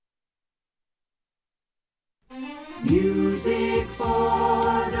Music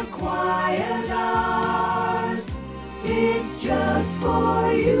for the quiet hours. It's just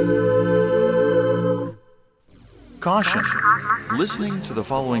for you. Caution. Listening to the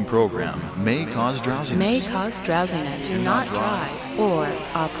following program may cause drowsiness. Do not drive or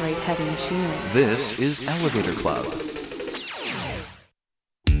operate heavy machinery. This is Elevator Club.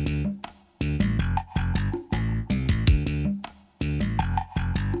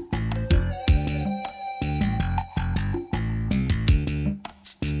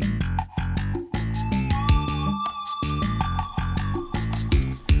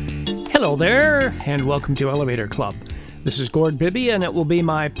 Hello there, and welcome to Elevator Club. This is Gord Bibby, and it will be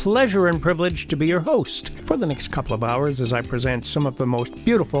my pleasure and privilege to be your host for the next couple of hours as I present some of the most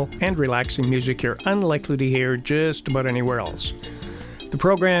beautiful and relaxing music you're unlikely to hear just about anywhere else. The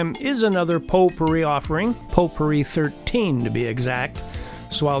program is another Potpourri offering, Potpourri 13 to be exact,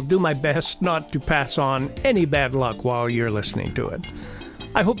 so I'll do my best not to pass on any bad luck while you're listening to it.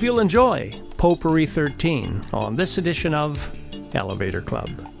 I hope you'll enjoy Potpourri 13 on this edition of Elevator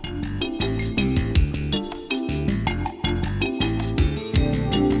Club.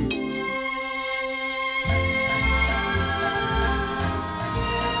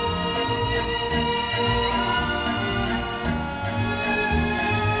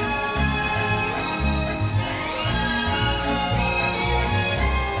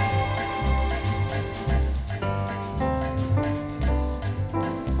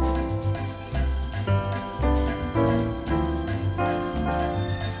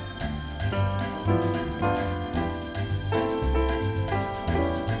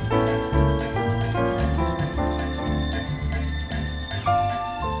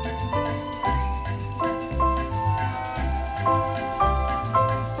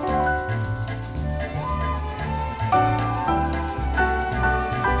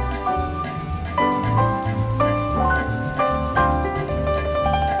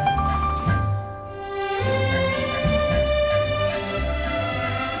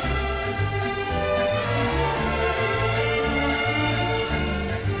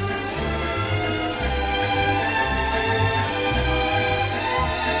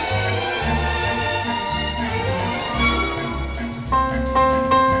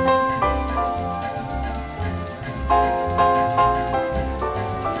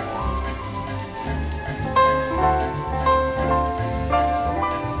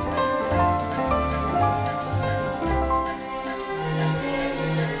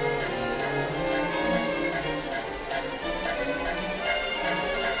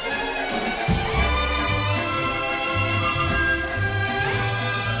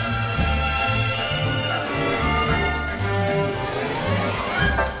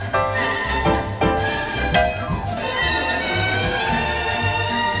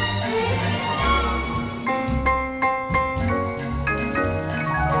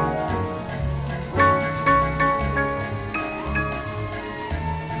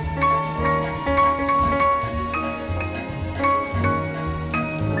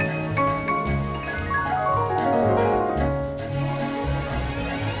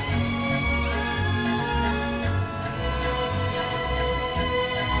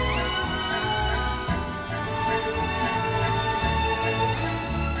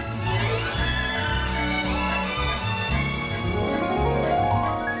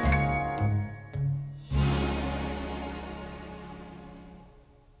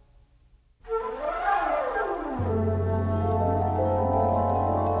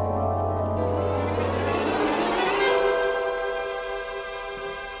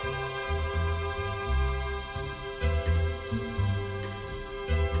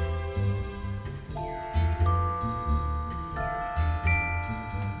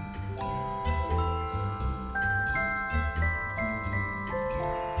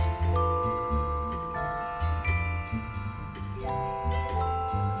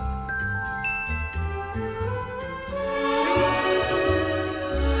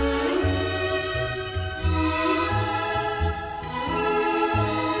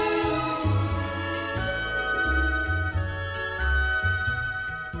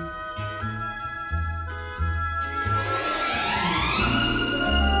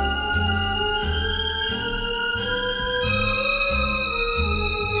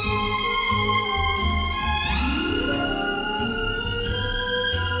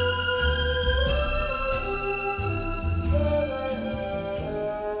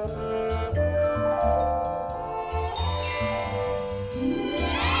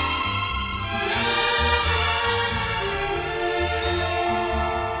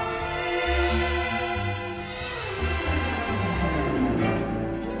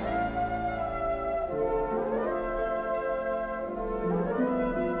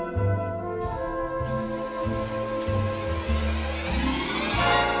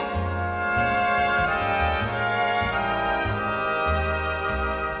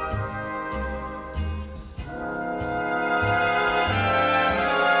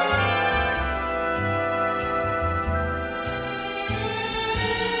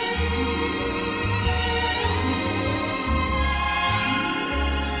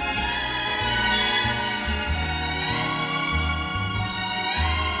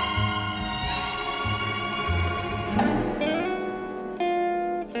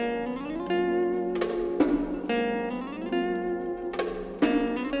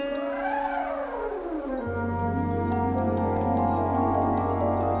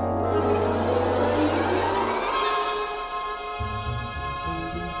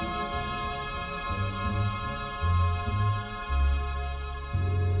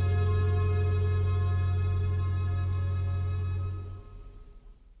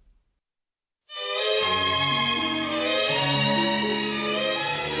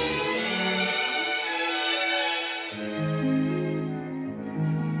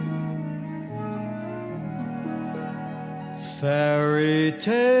 Fairy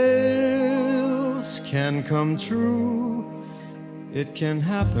tales can come true. It can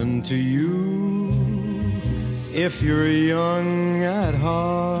happen to you if you're young at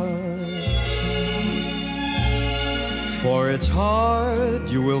heart. For it's hard,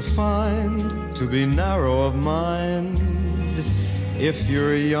 you will find, to be narrow of mind if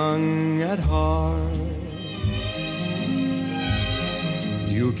you're young at heart.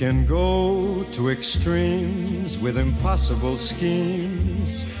 You can go to extremes with impossible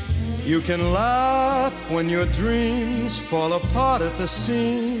schemes. You can laugh when your dreams fall apart at the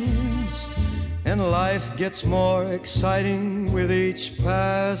seams. And life gets more exciting with each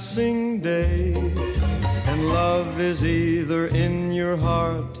passing day. And love is either in your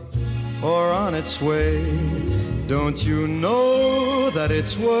heart or on its way. Don't you know that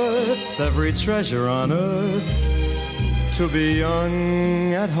it's worth every treasure on earth to be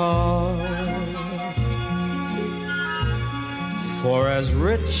young at heart? For as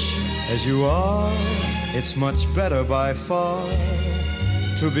rich as you are, it's much better by far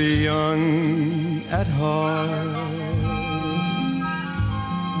to be young at heart.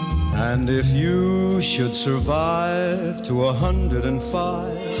 And if you should survive to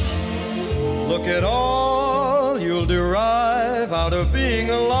 105, look at all you'll derive out of being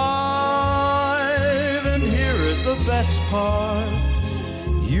alive. And here is the best part,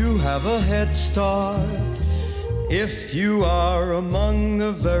 you have a head start if you are among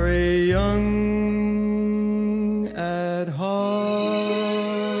the very young at heart.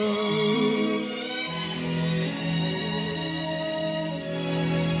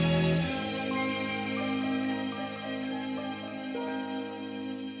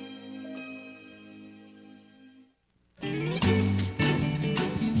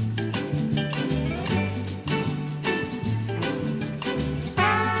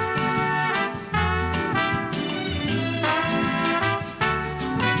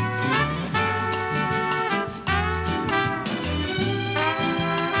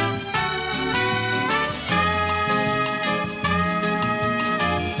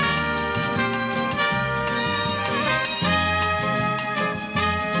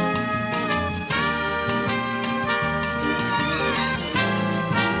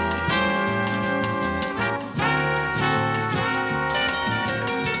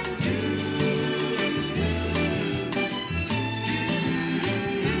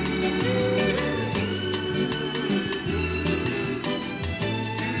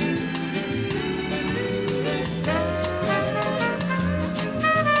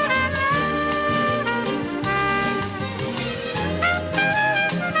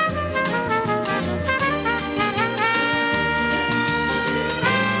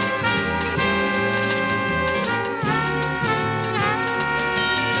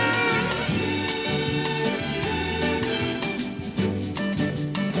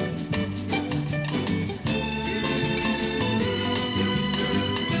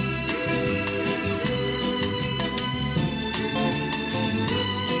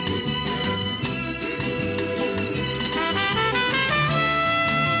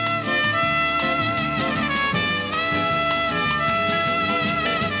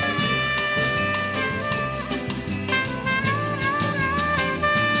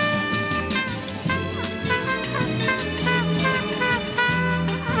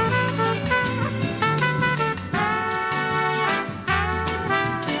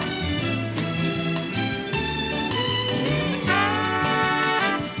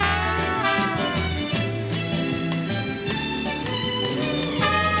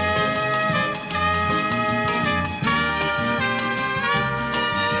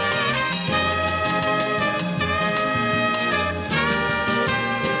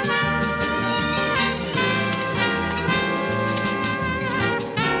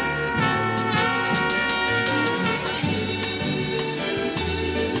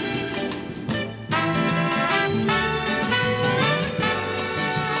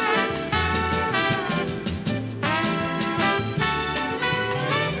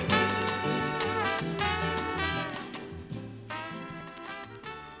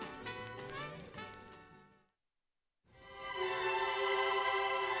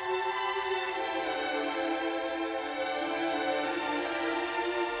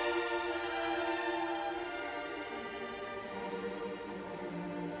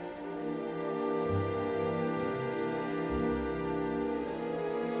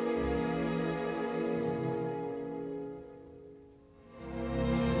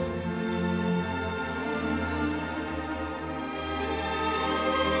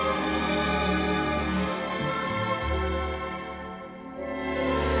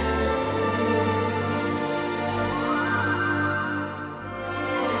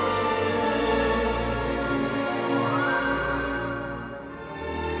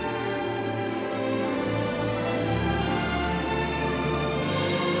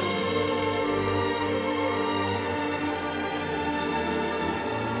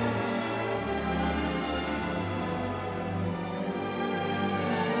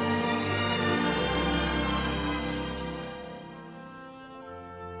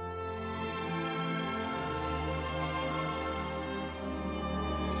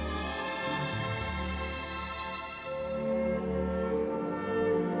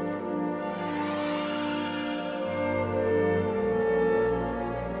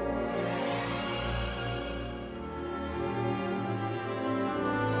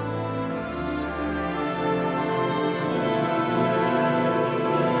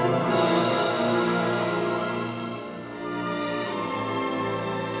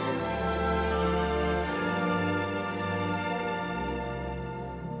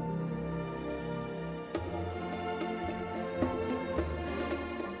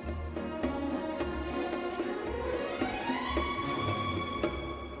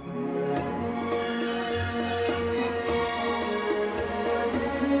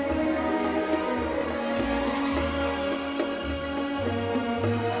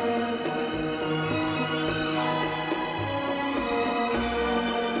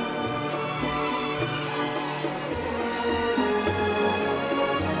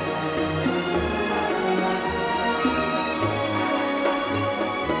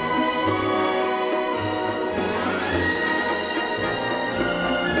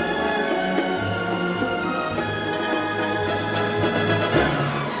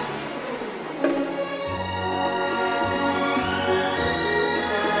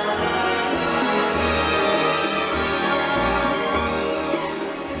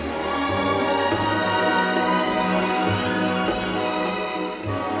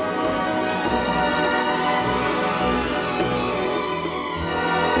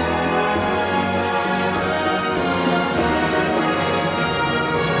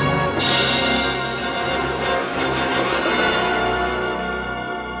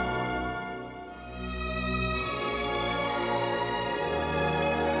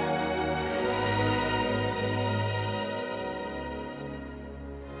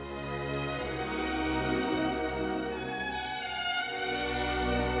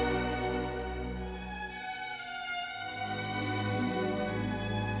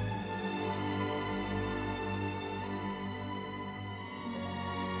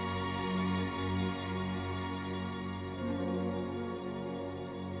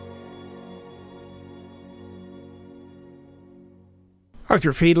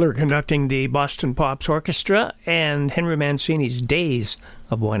 Arthur Fiedler conducting the Boston Pops Orchestra, and Henry Mancini's Days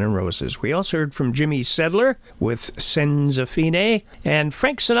of Wine and Roses. We also heard from Jimmy Sedler with Senza Fine, and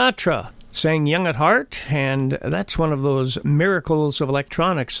Frank Sinatra sang Young at Heart, and that's one of those miracles of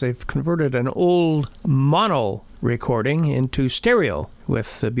electronics. They've converted an old mono recording into stereo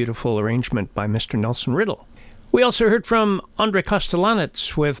with a beautiful arrangement by Mr. Nelson Riddle. We also heard from Andre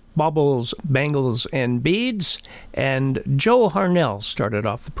Kostelanetz with Baubles, Bangles, and Beads, and Joe Harnell started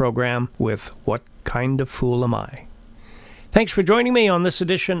off the program with What Kind of Fool Am I? Thanks for joining me on this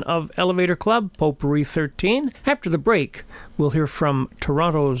edition of Elevator Club, Potpourri 13. After the break, we'll hear from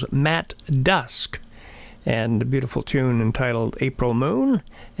Toronto's Matt Dusk and a beautiful tune entitled April Moon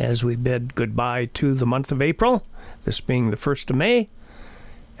as we bid goodbye to the month of April, this being the 1st of May,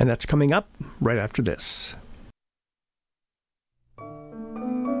 and that's coming up right after this.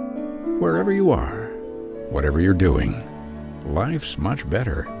 Wherever you are, whatever you're doing, life's much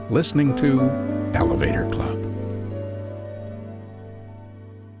better listening to Elevator Club.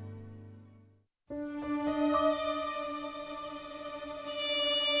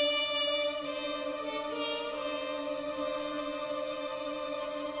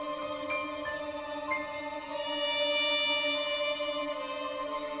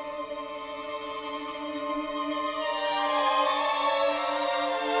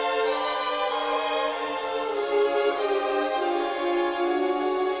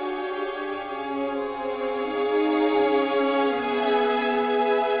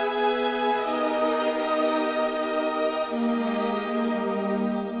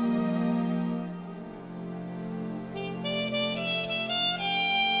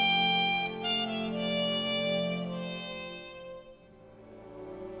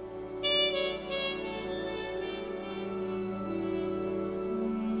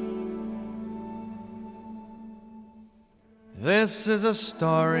 This is a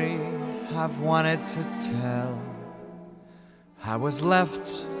story I've wanted to tell. I was left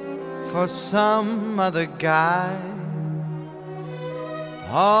for some other guy.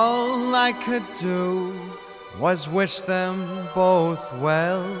 All I could do was wish them both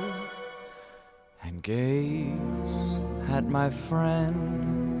well and gaze at my friend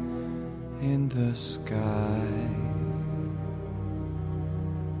in the sky.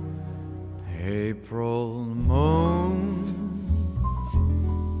 April moon,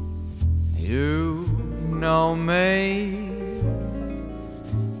 you know me.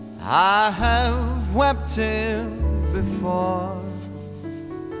 I have wept here before.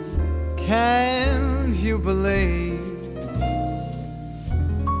 Can you believe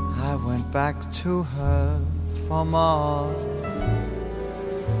I went back to her for more?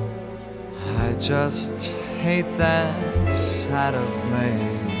 I just hate that side of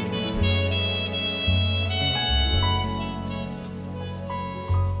me.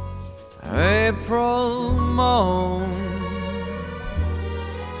 April moon,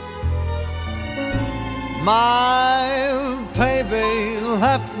 my baby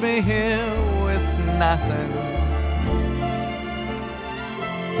left me here with nothing.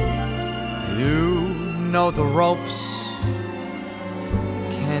 You know the ropes,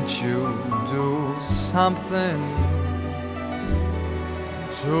 can't you do something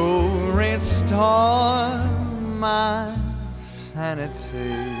to restore my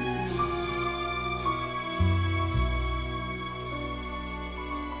sanity?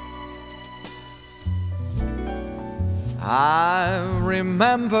 I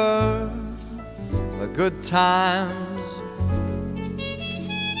remember the good times.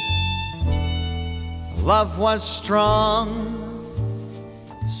 Love was strong,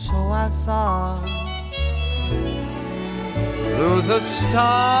 so I thought. Do the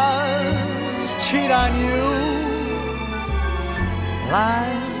stars cheat on you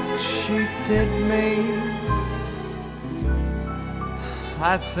like she did me?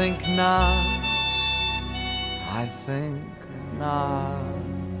 I think not. I think not.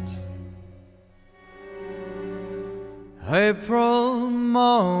 April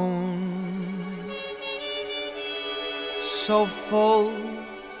moon, so full,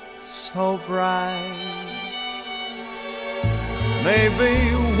 so bright. Maybe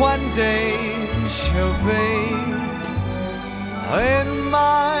one day she'll be in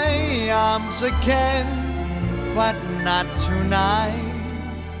my arms again, but not tonight.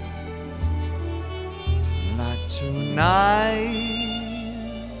 Tonight,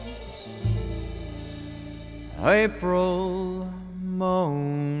 April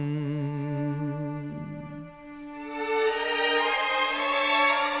moon.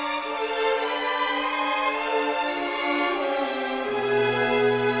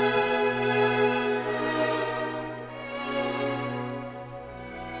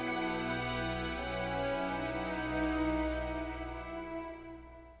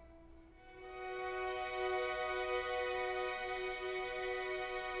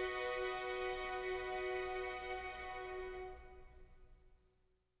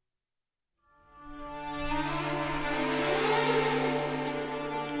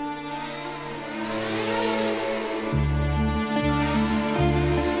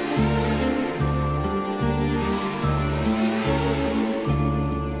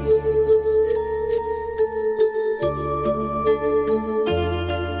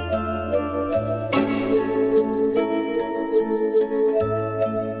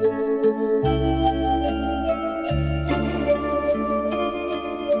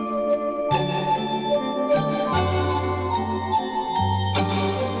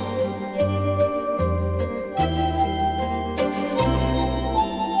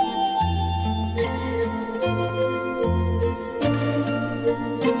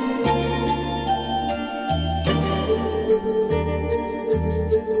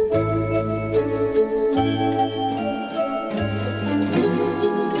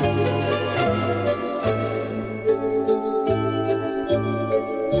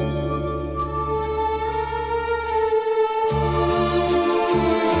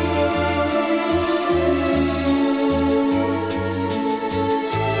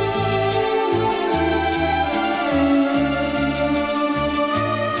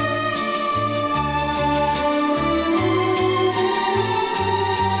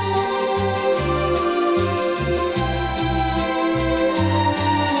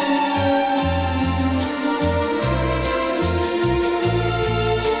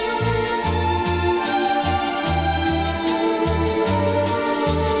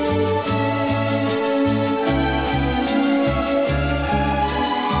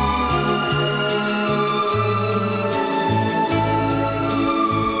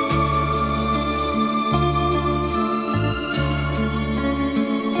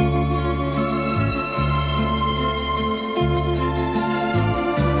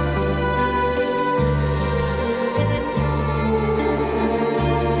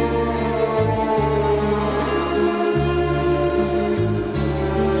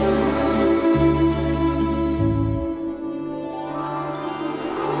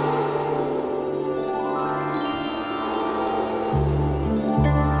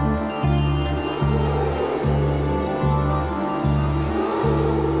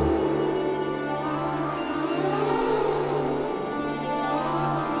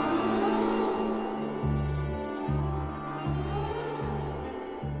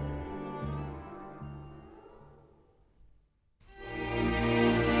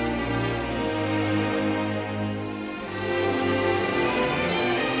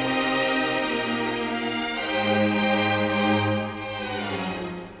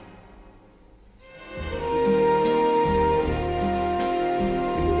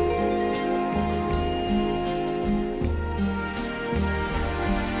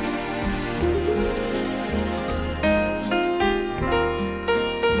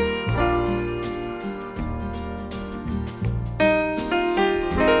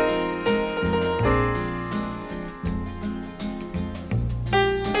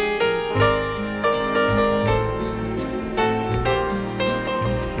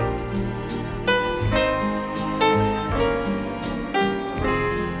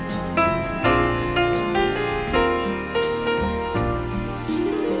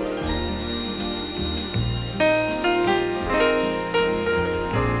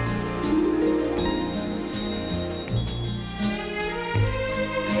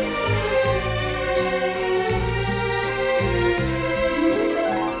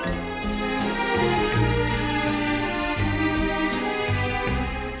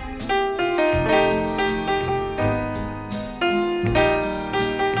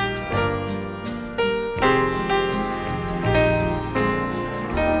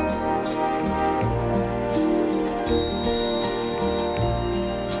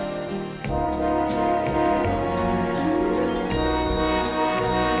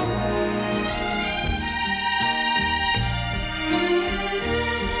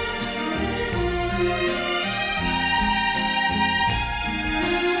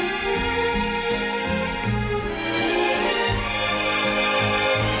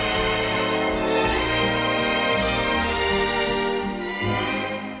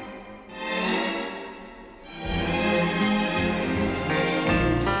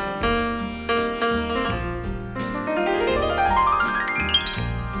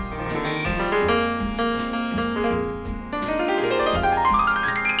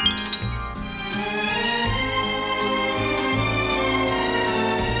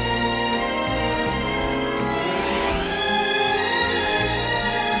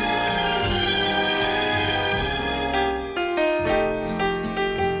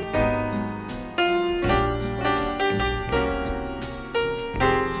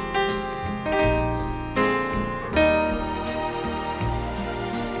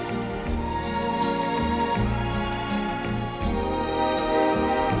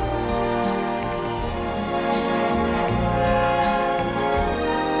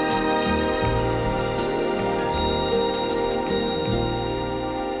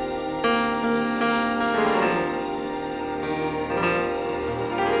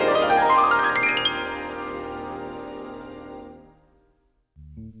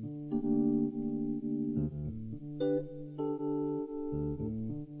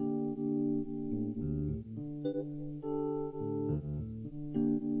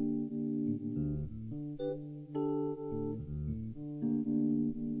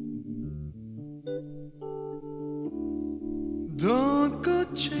 won't go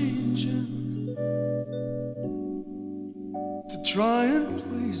changing to try and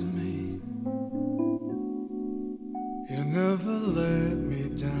please me. You never let me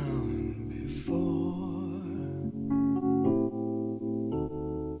down before.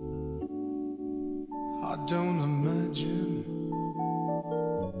 I don't imagine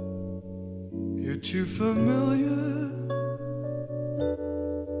you're too familiar,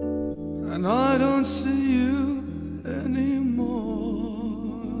 and I don't see you anymore.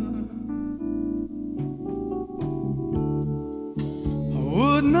 I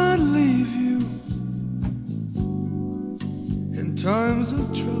would not leave you in times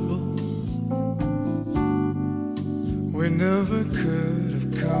of trouble. We never could have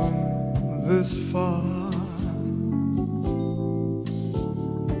come this far.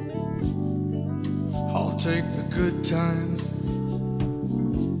 I'll take the good times,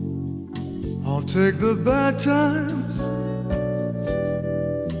 I'll take the bad times,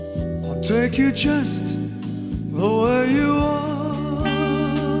 I'll take you just the way you are.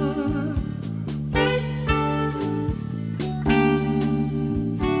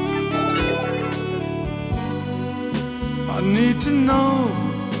 I need to know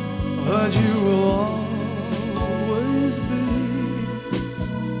that you will always be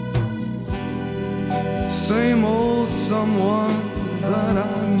same old someone that I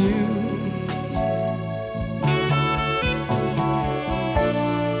knew.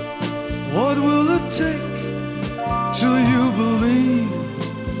 What will it take till you believe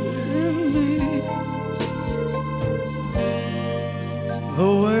in me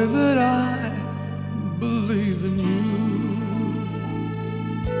the way that I believe in you?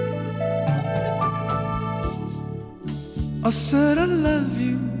 I said I love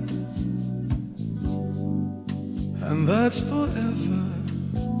you, and that's forever,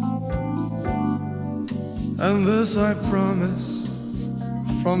 and this I promise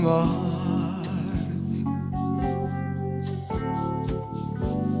from the heart.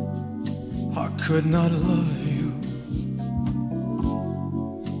 I could not love you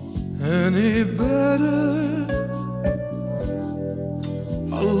any better.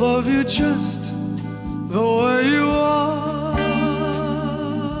 I love you just the way you are.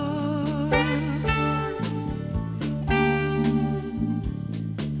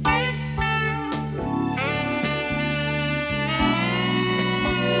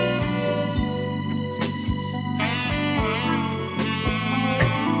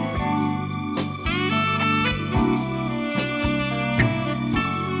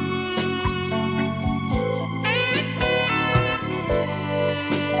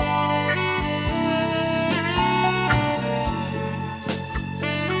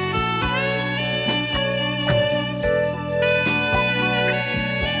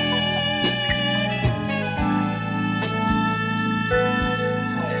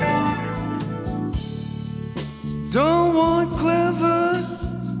 Don't want clever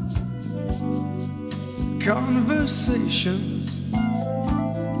conversations.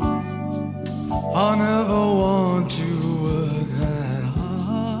 I never want to work that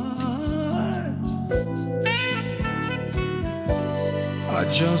hard. I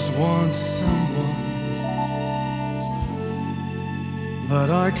just want someone that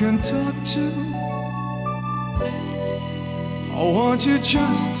I can talk to. I want you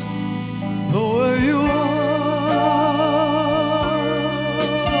just the way you are.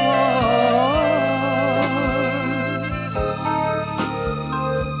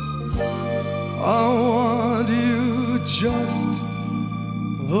 I want you just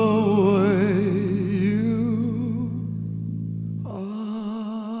the way you are.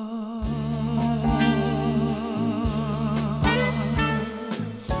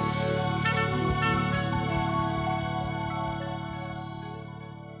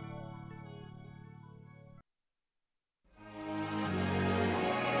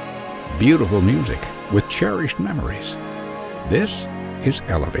 Beautiful music with cherished memories. This is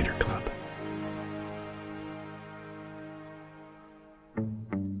Elevator Club.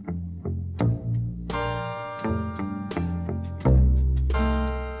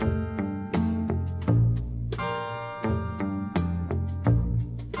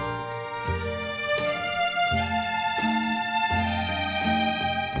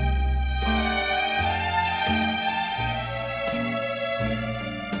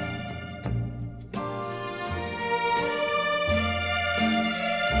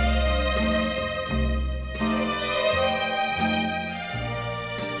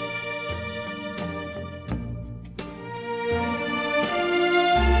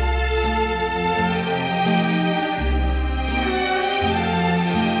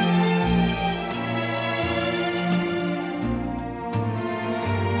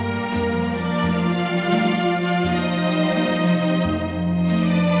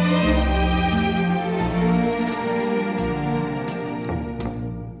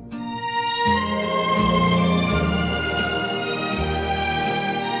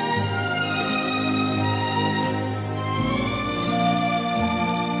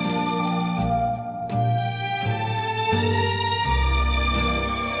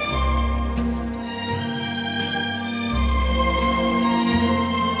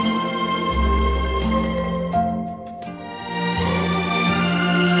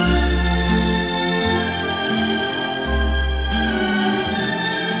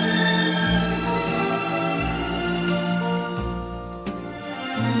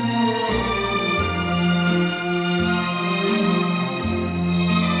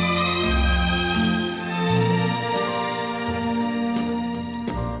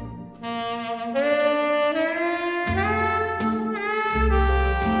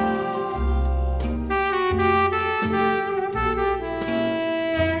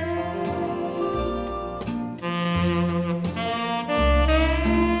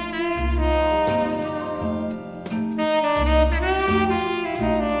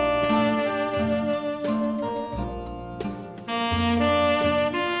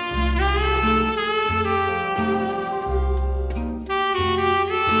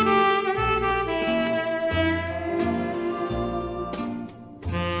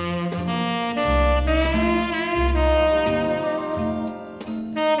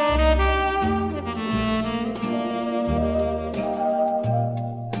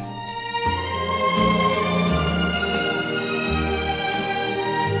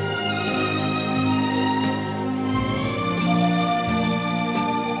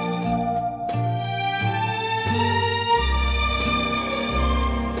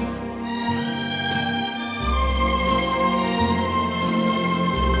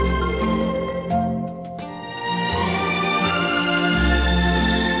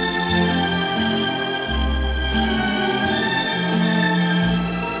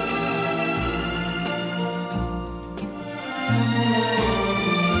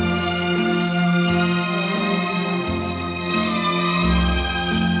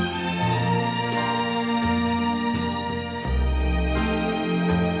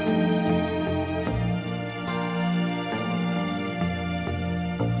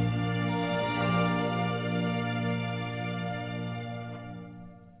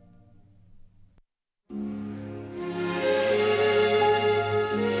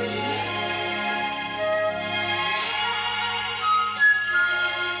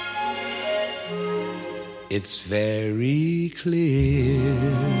 It's very clear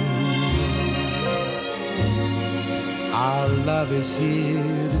our love is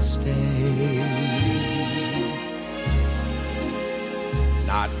here to stay,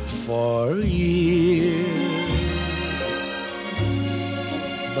 not for a year,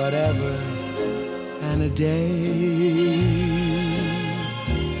 but ever and a day.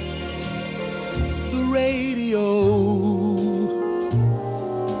 The radio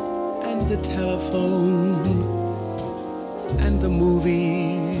and the telephone and the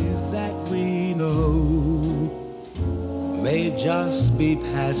movies that we know may just be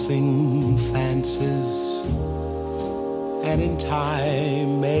passing fancies, and in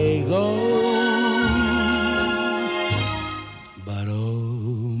time may go. But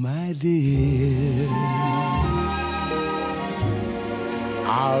oh, my dear,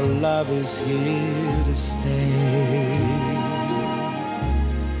 our love is here to stay.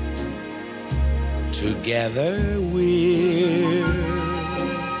 Together we're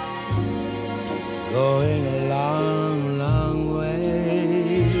going a long, long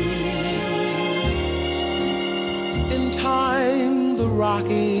way. In time the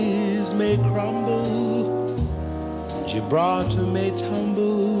Rockies may crumble, Gibraltar may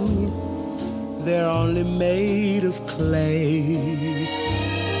tumble, they're only made of clay.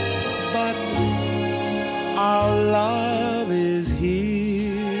 But our love is here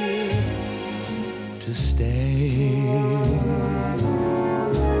to stay.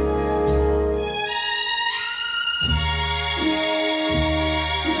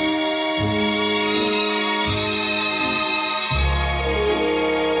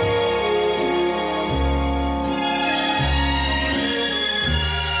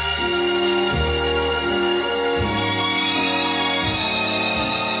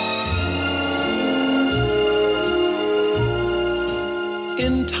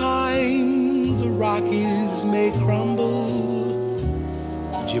 In time, the Rockies may crumble,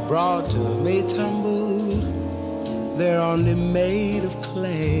 Gibraltar may tumble, they're only made of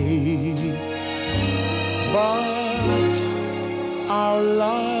clay. But our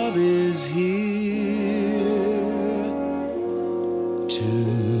love is here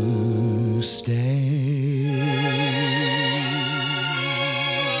to stay.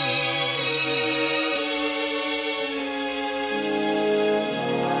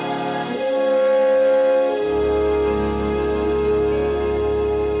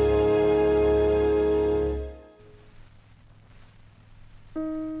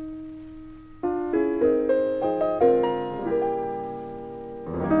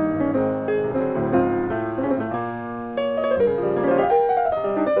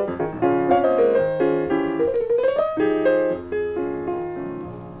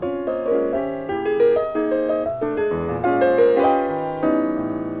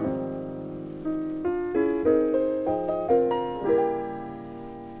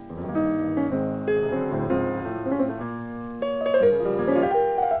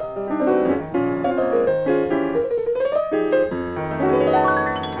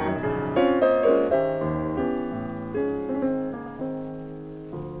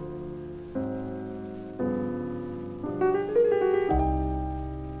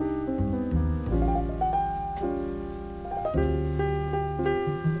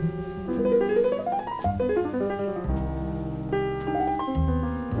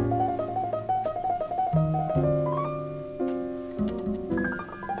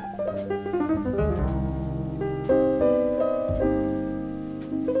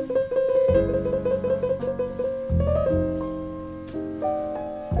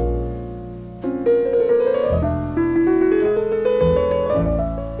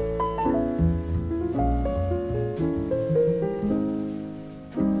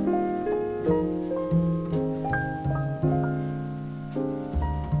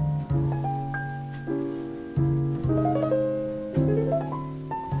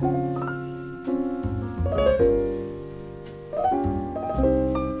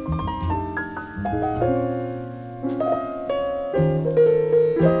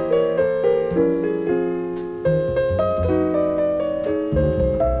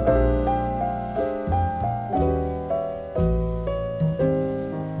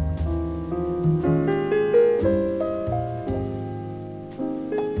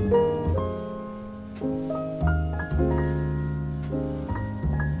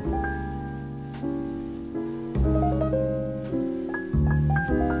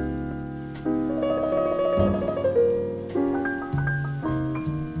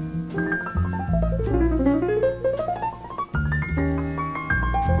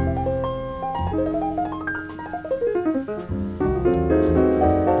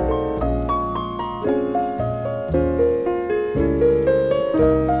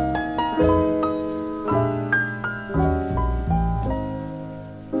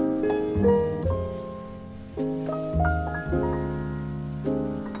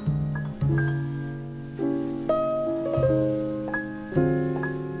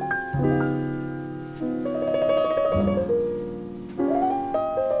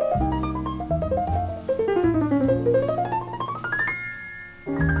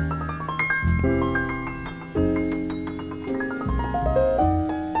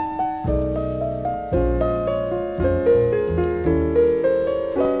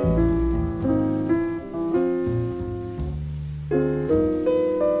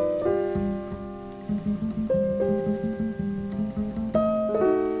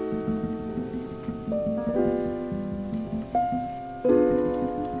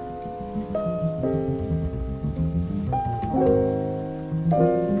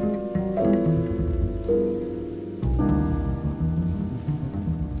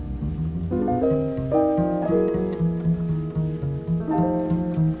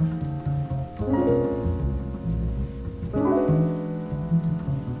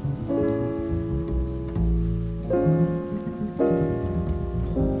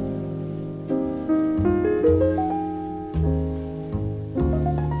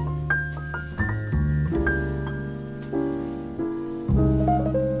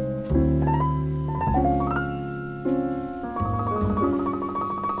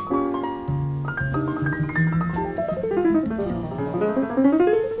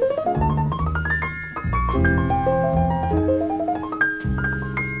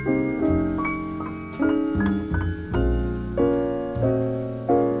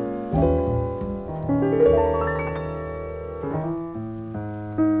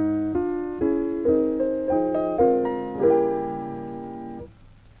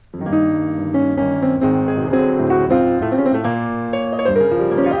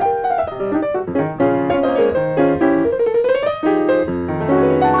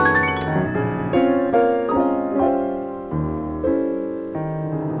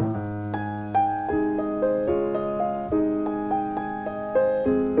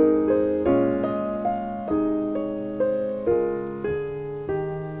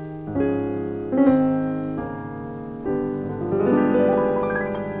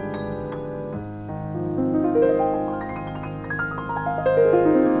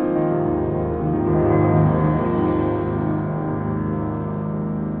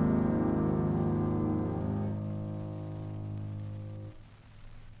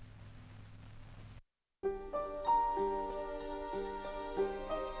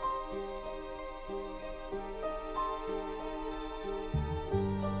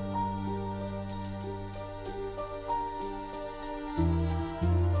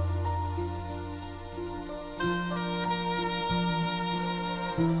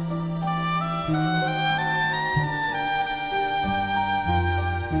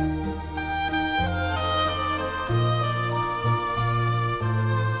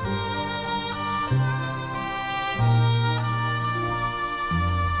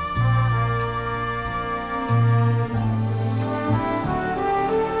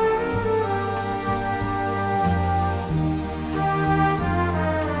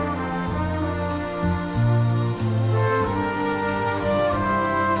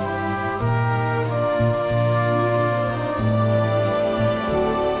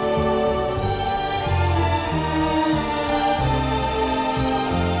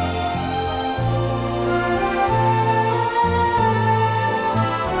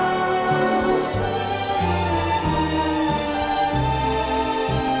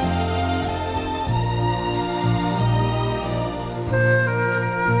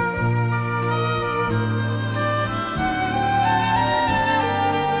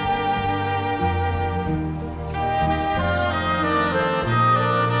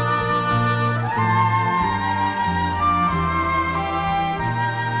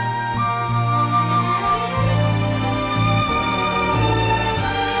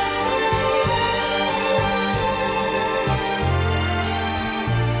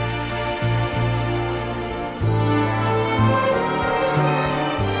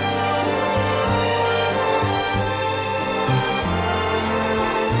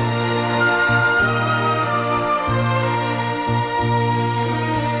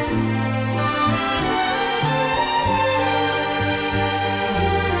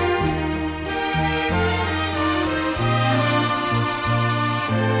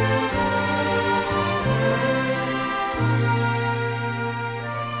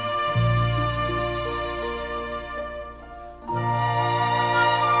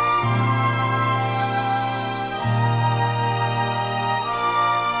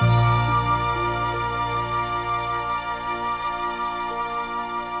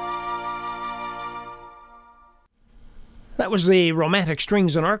 That was the Romantic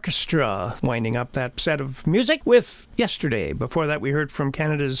Strings and Orchestra, winding up that set of music with Yesterday. Before that, we heard from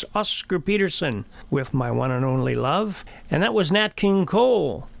Canada's Oscar Peterson with My One and Only Love. And that was Nat King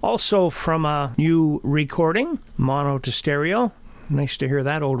Cole, also from a new recording, mono to stereo. Nice to hear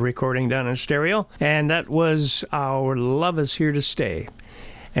that old recording done in stereo. And that was Our Love Is Here to Stay.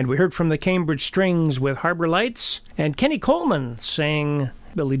 And we heard from the Cambridge Strings with Harbor Lights, and Kenny Coleman sang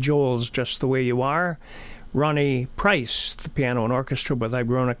Billy Joel's Just the Way You Are. Ronnie Price, the piano and orchestra with I've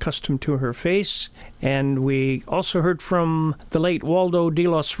Grown Accustomed to Her Face. And we also heard from the late Waldo de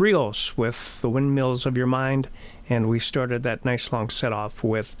los Rios with The Windmills of Your Mind. And we started that nice long set off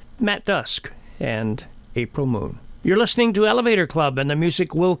with Matt Dusk and April Moon. You're listening to Elevator Club, and the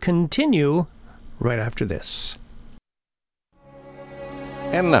music will continue right after this.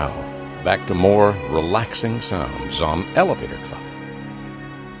 And now, back to more relaxing sounds on Elevator Club.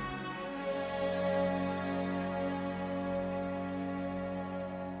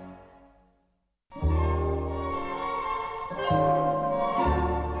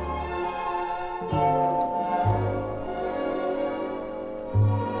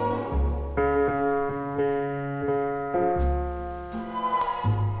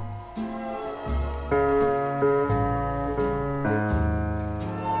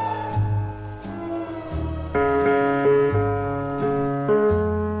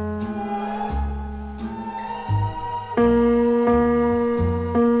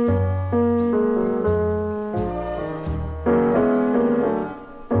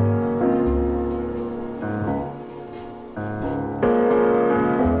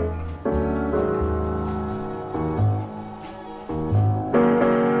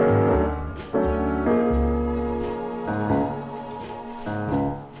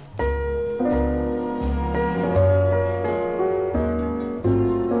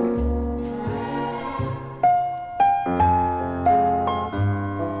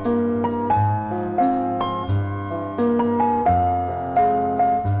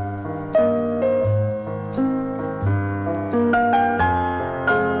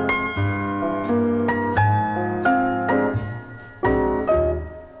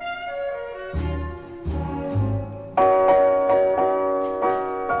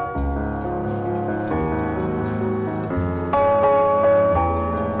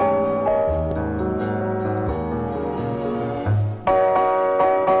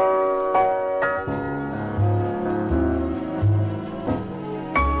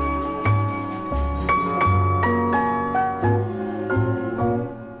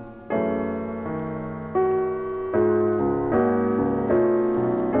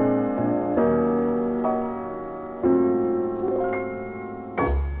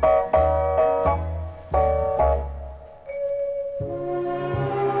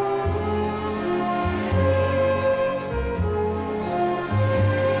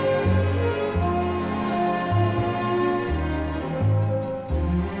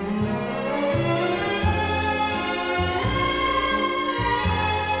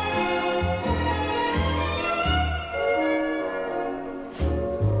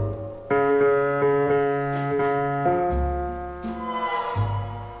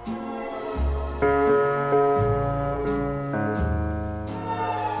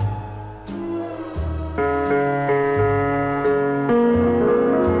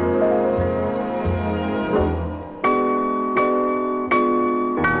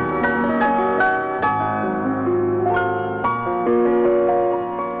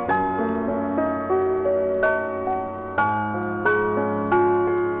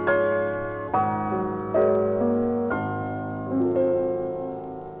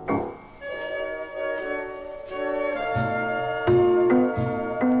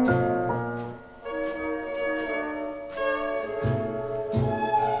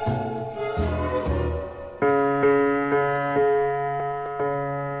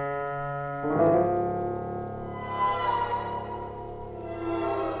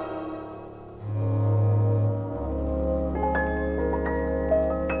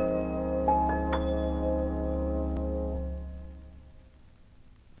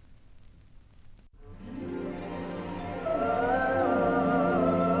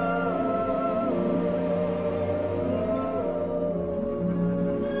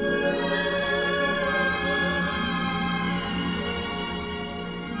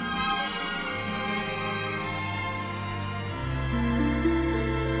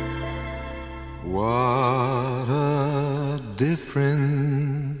 What a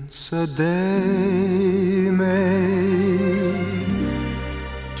difference a day made,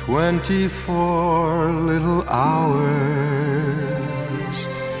 24 little hours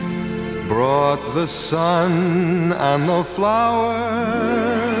brought the sun and the flowers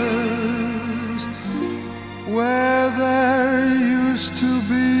where there used to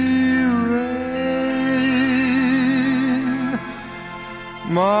be rain.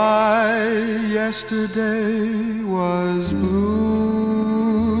 My yesterday was blue,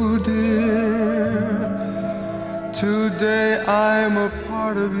 day I'm a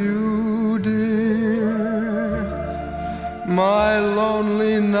part of you, dear. My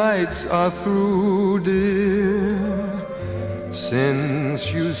lonely nights are through, dear,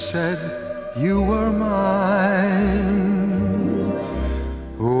 since you said you were mine.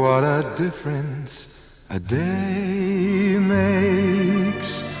 What a difference a day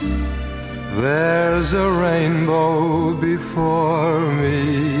makes. There's a rainbow before me.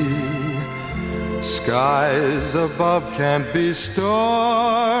 Skies above can't be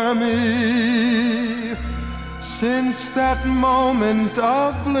stormy. Since that moment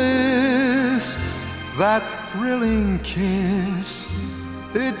of bliss, that thrilling kiss,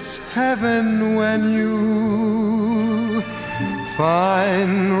 it's heaven when you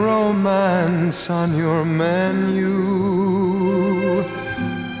find romance on your menu.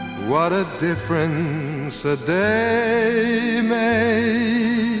 What a difference a day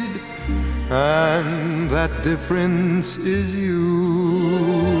made, and that difference is you.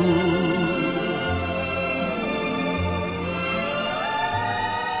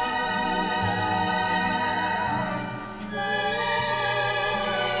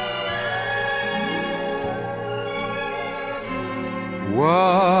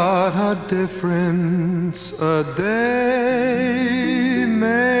 What a difference a day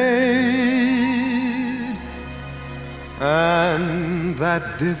made, and that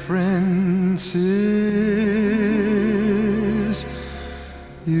difference is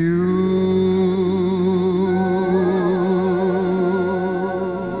you.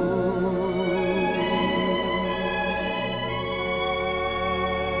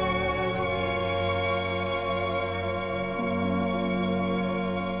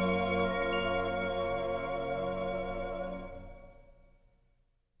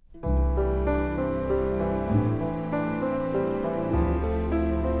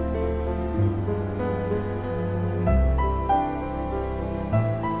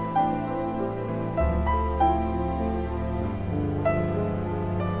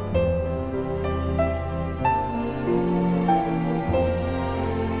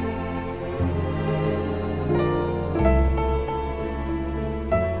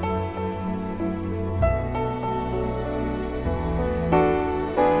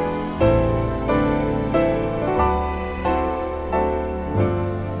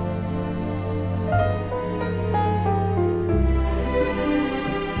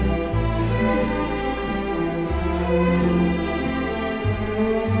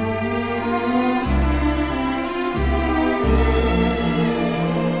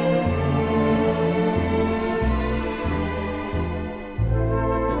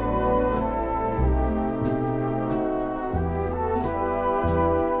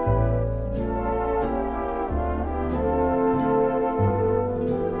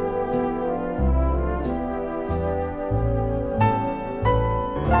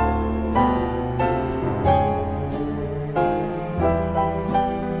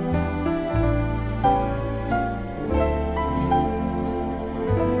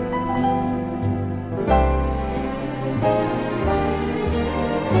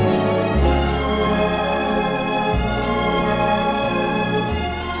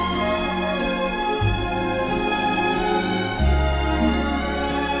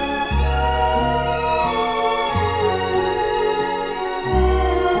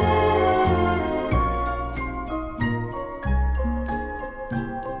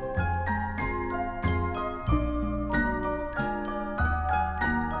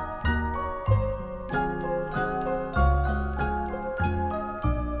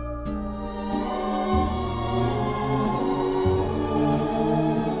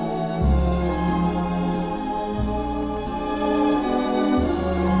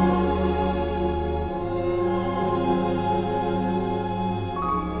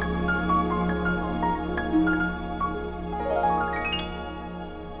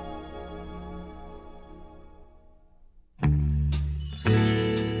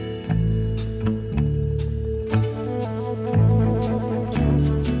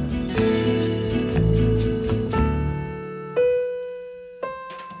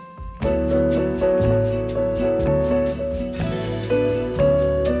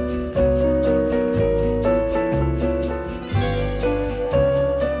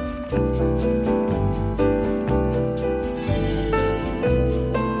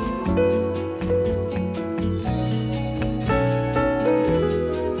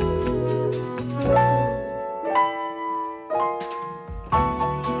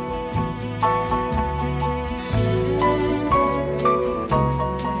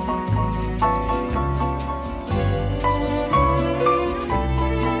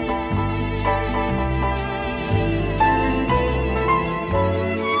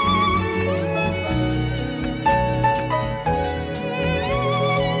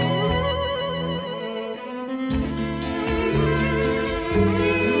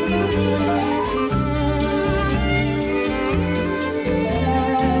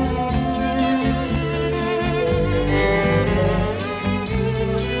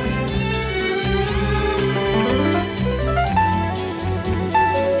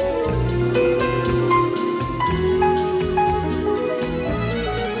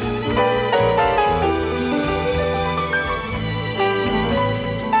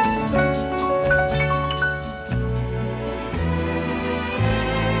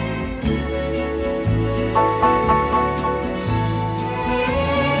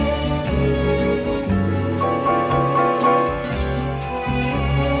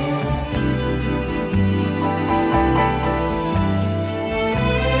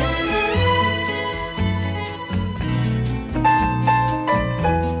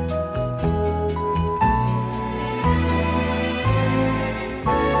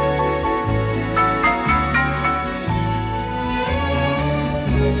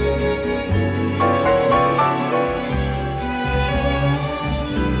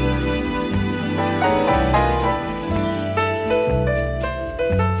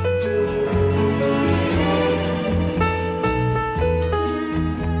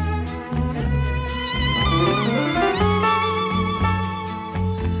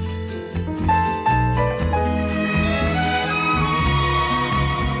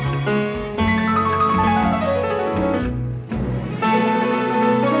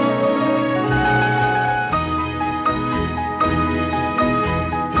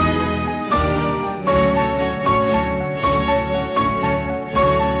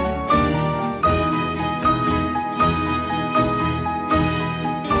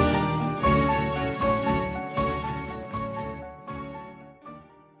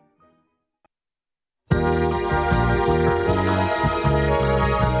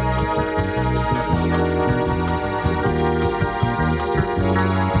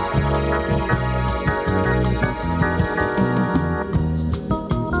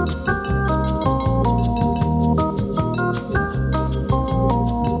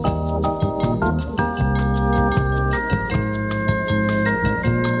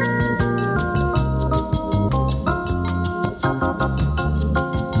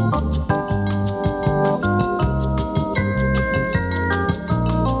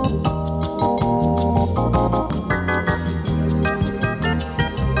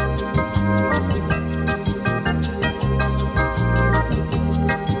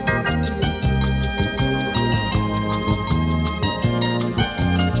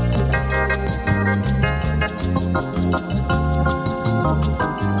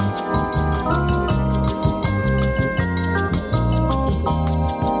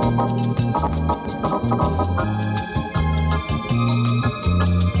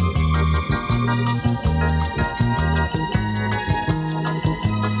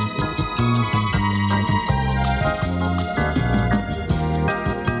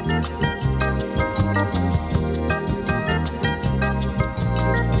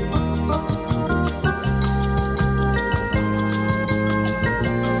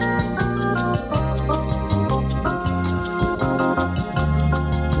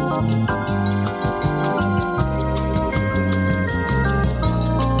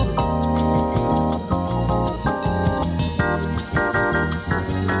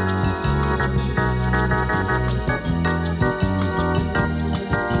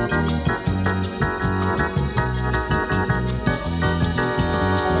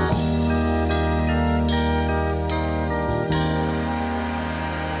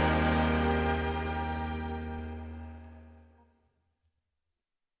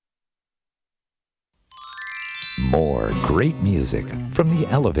 More great music from the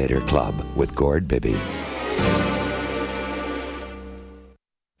Elevator Club with Gord Bibby.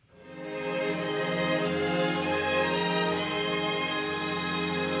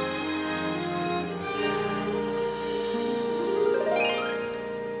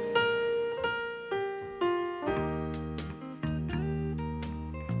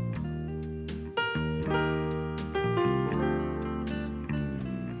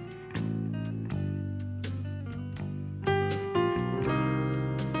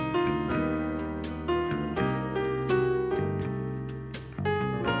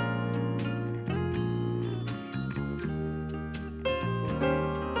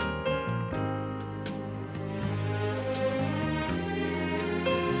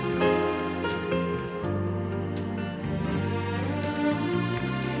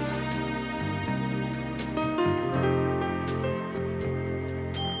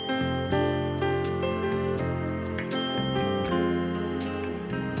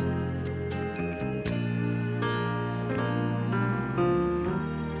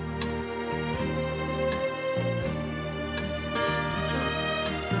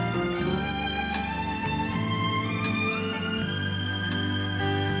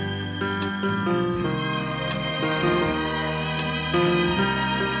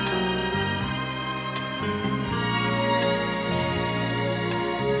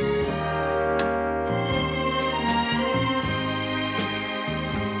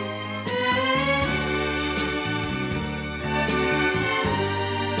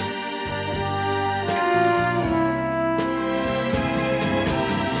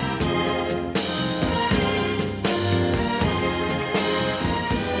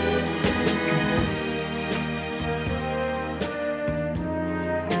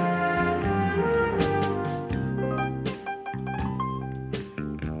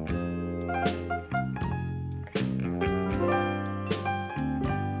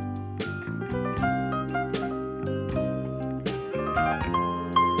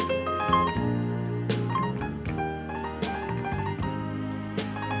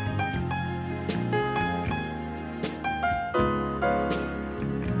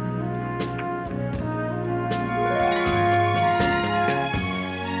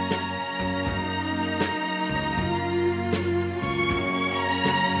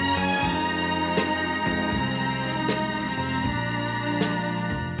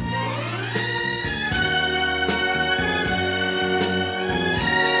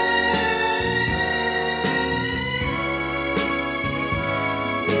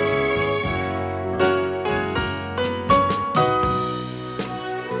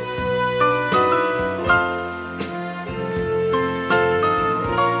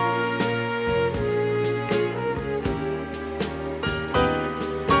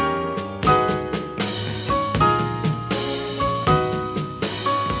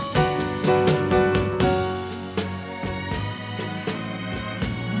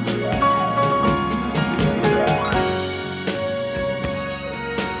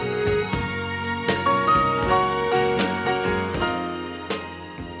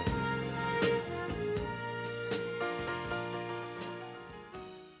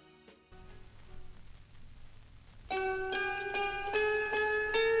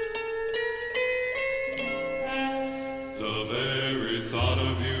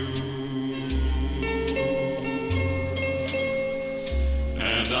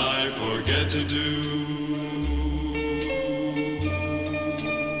 and I forget to do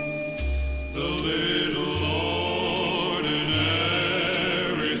the little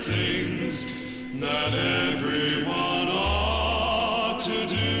ordinary things that everyone ought to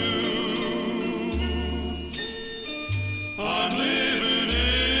do. I'm living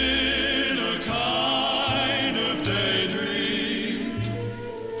in a kind of daydream.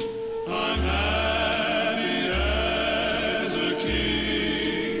 I'm happy as a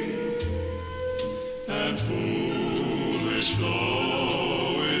king, and foolish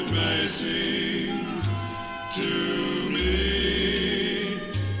though it may seem to me,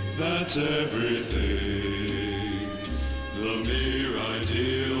 that's everything, the mere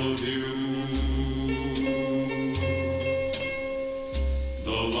idea of you.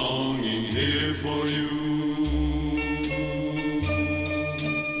 The longing here for you.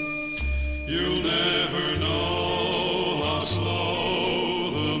 You'll never know how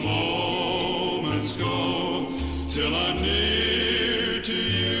slow the moments go till I'm near to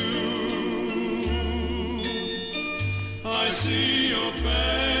you. I see your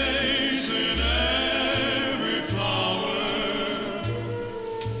face in every flower,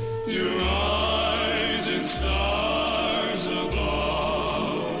 your eyes in stars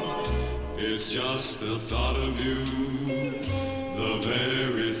above. It's just the thought of you, the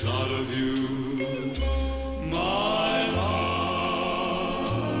very thought of you, my love.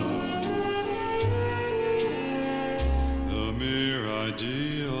 The mere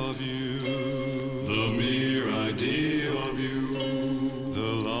idea of you, the mere idea of you,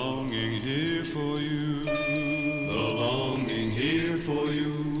 the longing here for you, the longing here for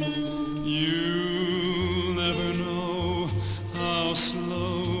you. You'll never know how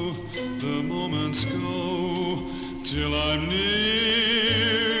slow the moments go till I'm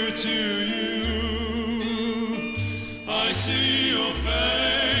near to you. I see your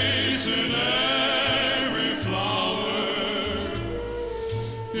face in every flower,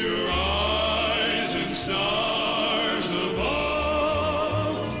 your eyes in stars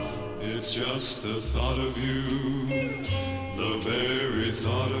above. It's just the thought of you, the very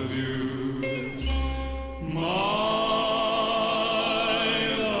thought of you, my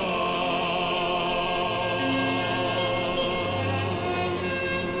love.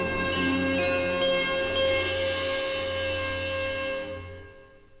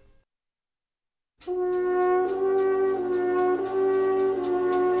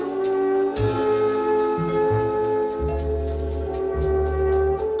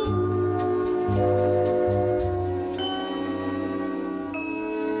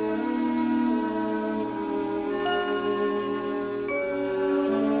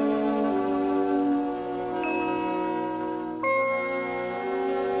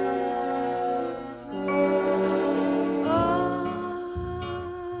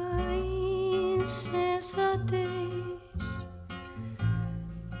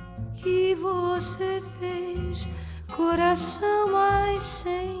 Que você fez, coração, mas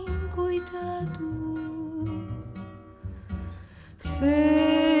sem cuidado,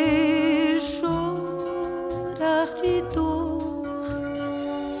 fez chorar de dor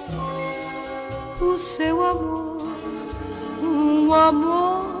o seu amor, um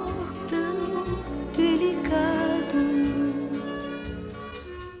amor tão delicado.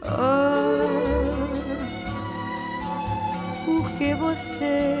 Porque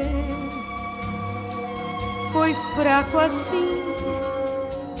você foi fraco assim,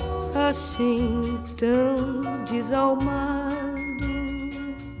 assim tão desalmado.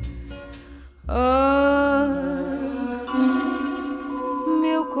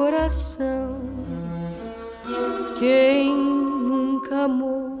 Meu coração, quem nunca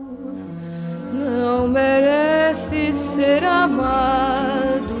amou não merece ser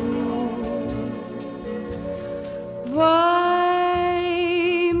amado.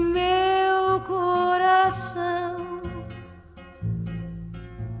 Vai, meu coração,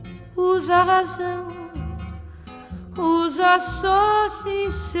 usa a razão, usa só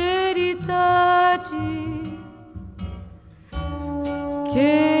sinceridade.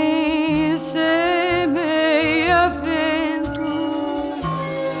 Quem semeia vento,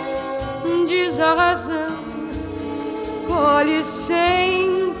 diz a razão, colhe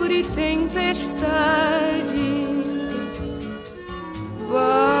sempre tempestade.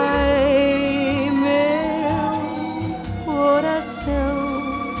 Vai, meu coração,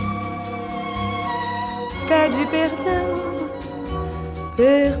 pede perdão,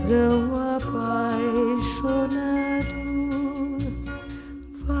 perdão apaixonado.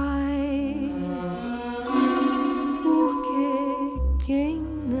 Vai, porque quem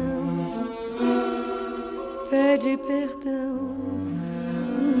não pede perdão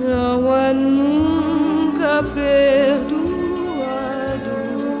é nunca perdoado.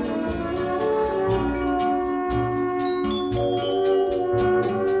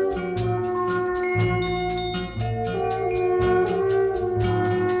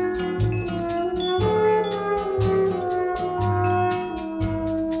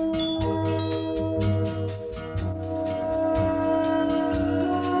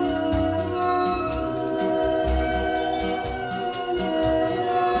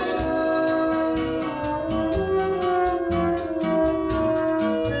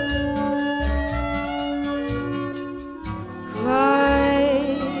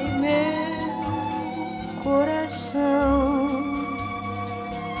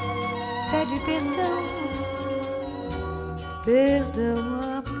 Perdão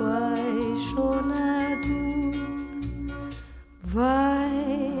apaixonado,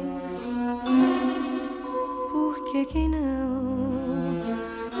 vai, porque quem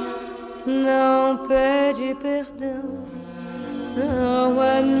não pede perdão, não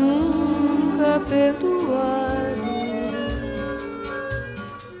é nunca perdoado.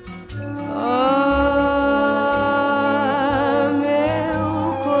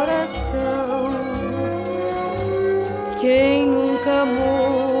 Quem nunca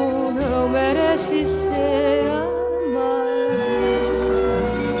amou não merece ser amado.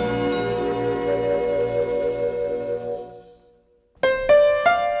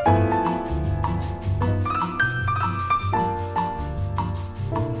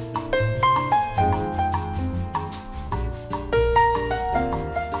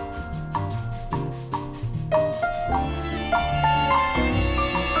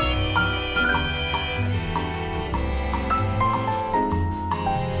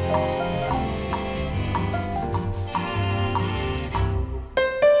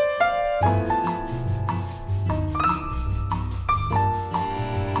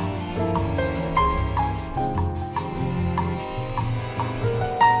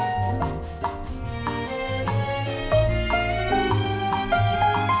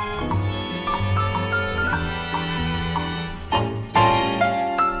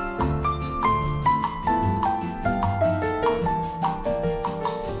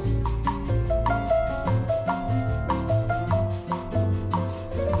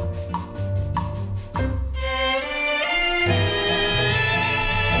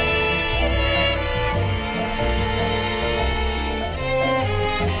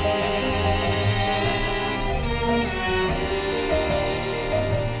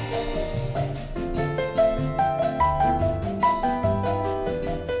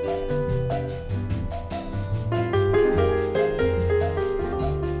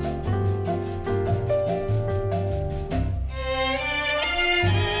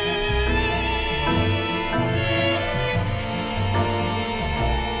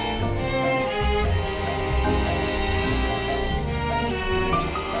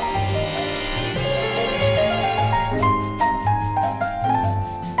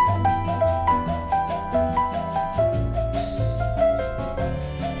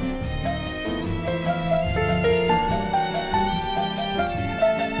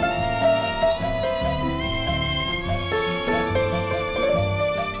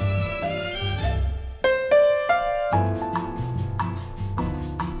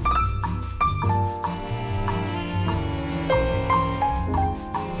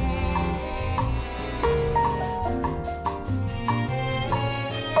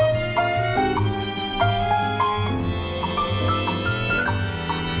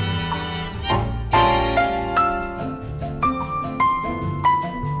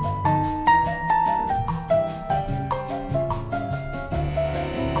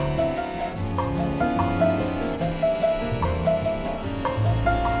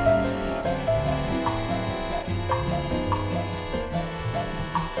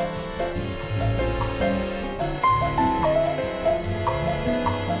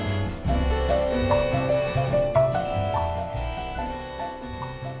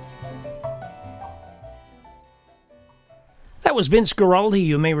 That was Vince Guaraldi.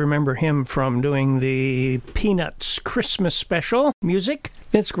 You may remember him from doing the Peanuts Christmas special music.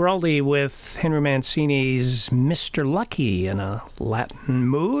 Vince Guaraldi with Henry Mancini's Mr. Lucky in a Latin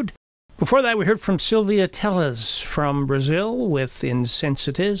mood. Before that, we heard from Sylvia Tellez from Brazil with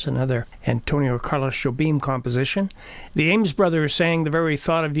Insensitives, another Antonio Carlos Jobim composition. The Ames Brothers sang The Very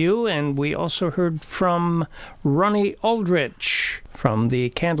Thought of You, and we also heard from Ronnie Aldrich from the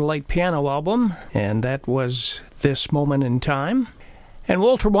Candlelight Piano album, and that was This Moment in Time. And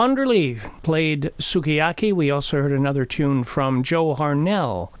Walter Wanderley played Sukiyaki. We also heard another tune from Joe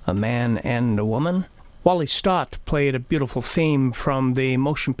Harnell, A Man and a Woman. Wally Stott played a beautiful theme from the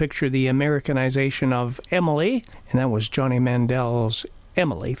motion picture The Americanization of Emily, and that was Johnny Mandel's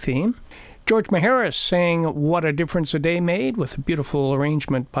Emily theme. George Maharis sang What a Difference a Day Made with a beautiful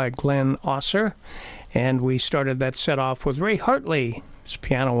arrangement by Glenn Osser. And we started that set off with Ray Hartley's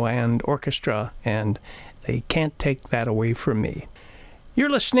piano and orchestra, and They Can't Take That Away From Me. You're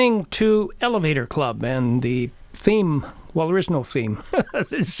listening to Elevator Club, and the theme, well, there is no theme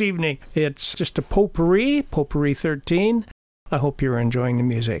this evening. It's just a potpourri 13. I hope you're enjoying the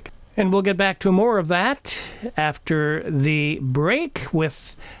music. And we'll get back to more of that after the break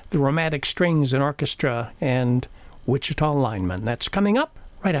with the Romantic Strings and Orchestra and Wichita Lineman. That's coming up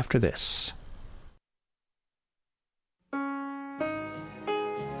right after this.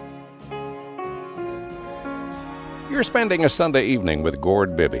 You're spending a Sunday evening with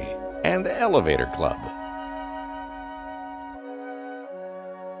Gord Bibby and Elevator Club.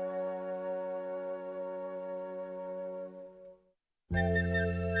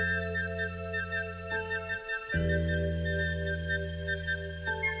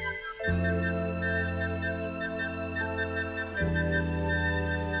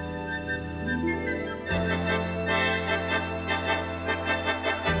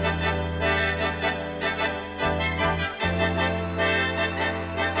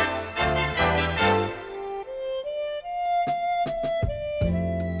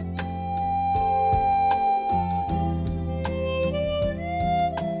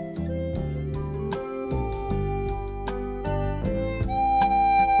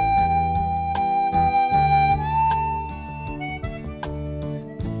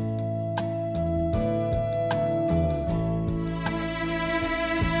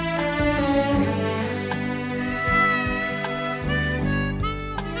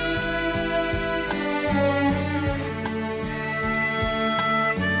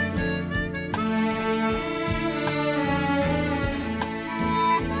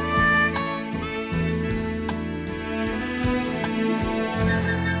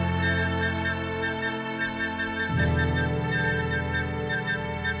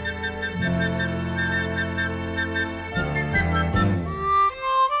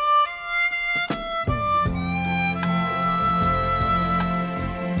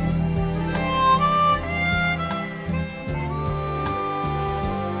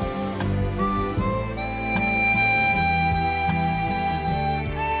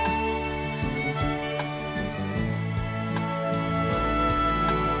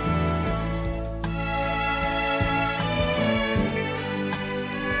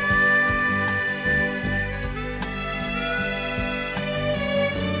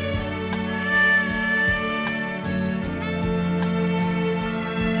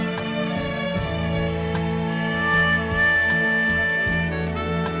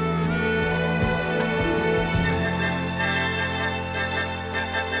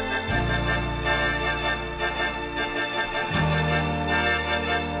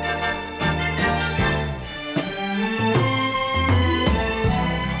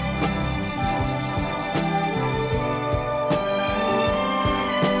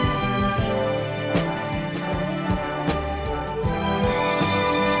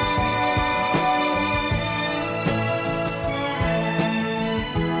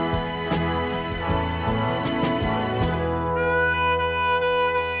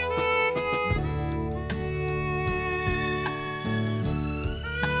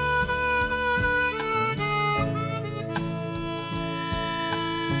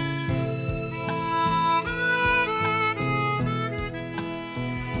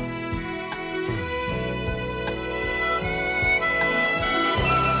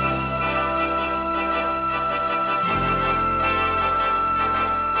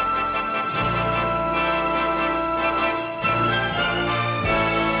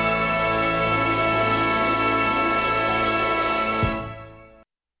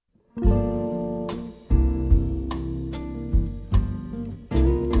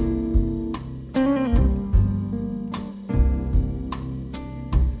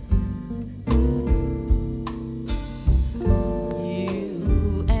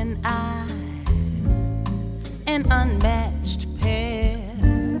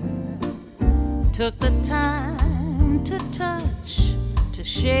 Took the time to touch, to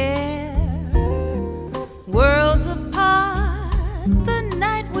share. Worlds apart, the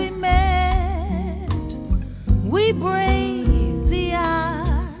night we met, we braved the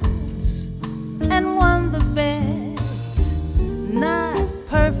odds and won the bet. Not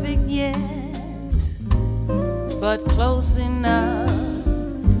perfect yet, but close enough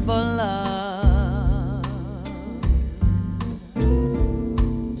for love.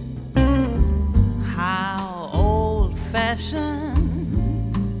 How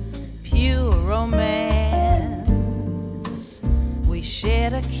romance. We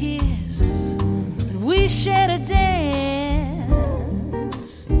shared a kiss, and we shared a dance.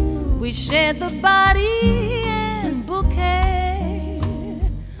 We shared the body and bouquet,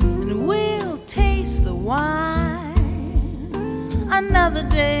 and we'll taste the wine another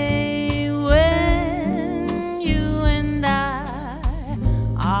day when you and I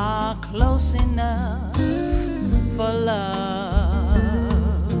are close enough for love.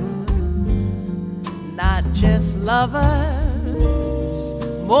 Not just lovers,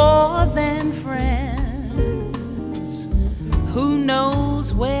 more than friends. Who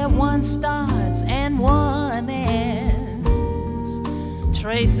knows where one starts and one ends?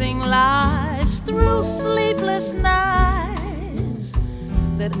 Tracing lives through sleepless nights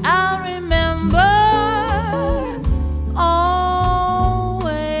that I'll remember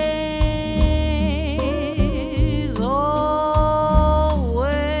always, always.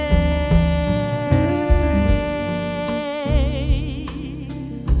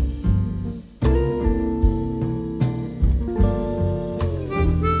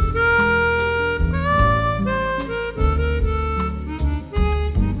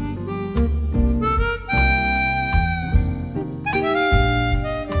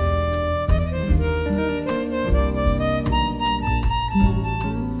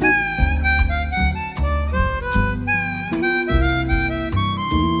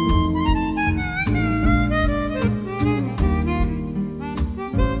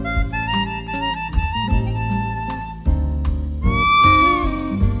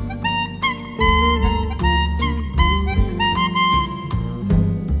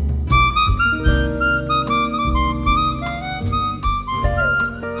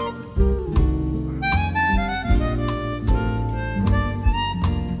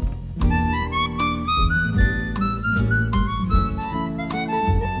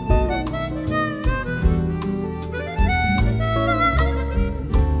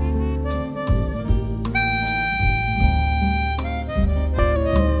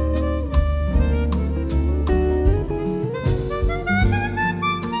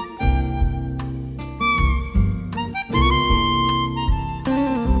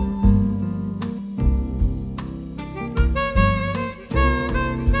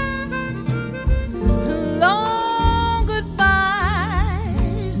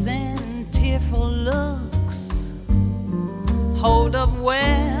 Hold up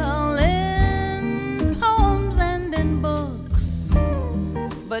well in poems and in books,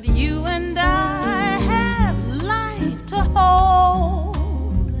 but you and I have life to hold.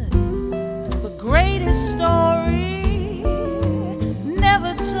 The greatest story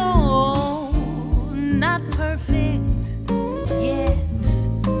never told, not perfect yet,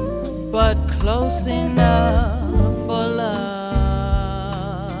 but close enough for love.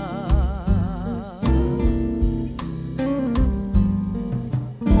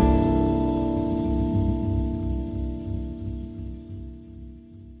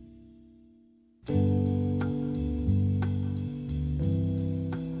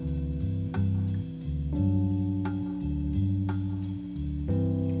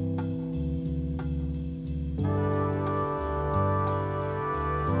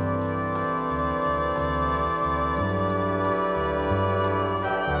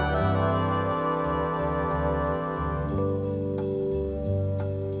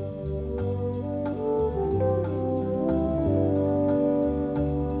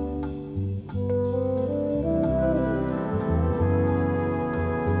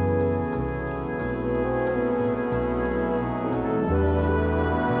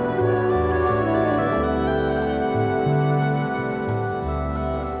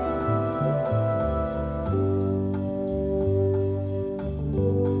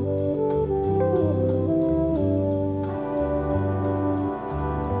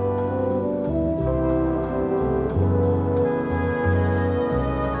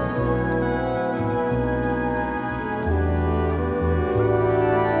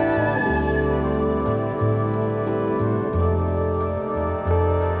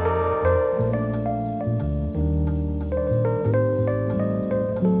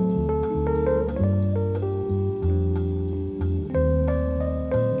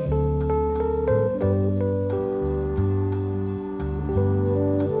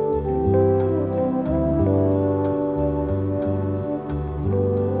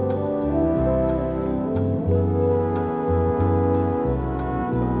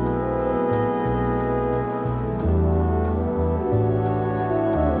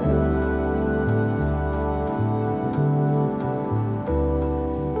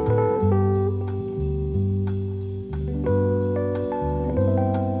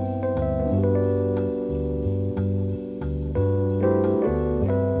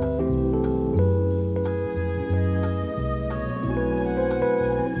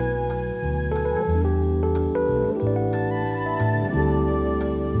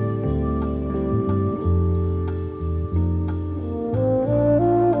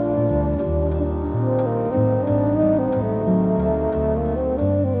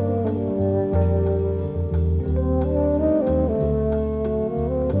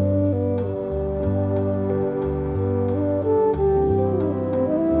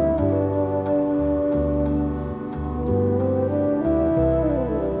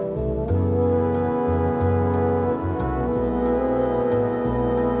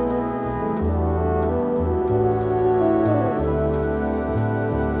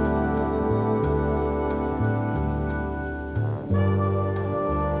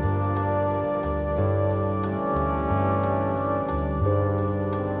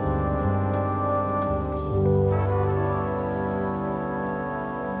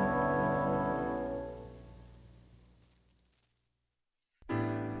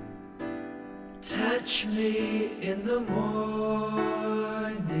 Touch me in the morning,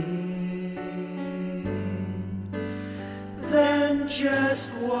 then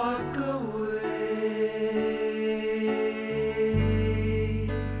just walk away.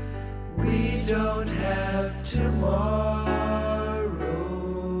 We don't have tomorrow,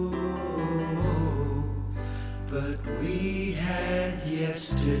 but we had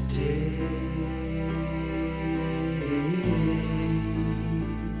yesterday.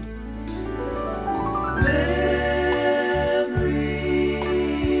 Memories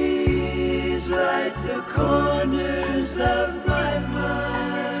like the corners of my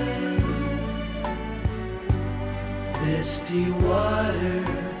mind, misty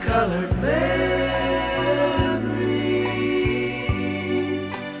water-colored memories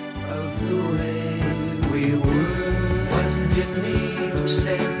of the way we were. Wasn't it me who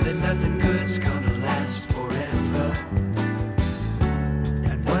said that nothing good's gonna last forever?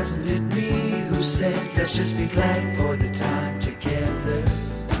 And wasn't it me who said let's just be glad for the time together?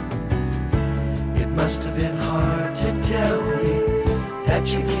 It must have been hard to tell me that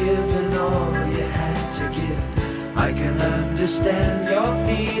you're giving all you had to give. I can understand you're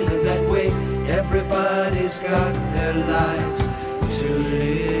feeling that way. Everybody's got their lives to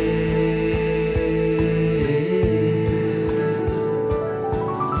live.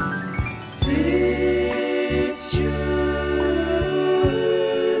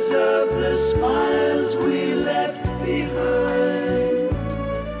 Pictures of the smiles we left behind,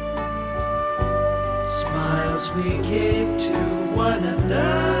 smiles we gave to one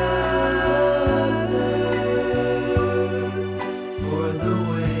another.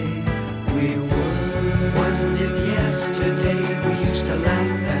 Wasn't it yesterday we used to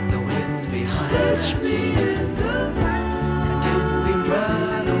laugh at the wind behind us? Touch me in the night. And didn't we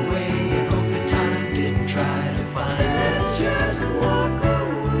run away and hope the time didn't try to find us? Just walk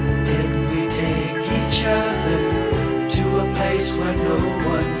away. Didn't we take each other to a place where no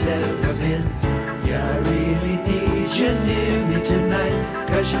one's ever been? Yeah, I really need you near me tonight,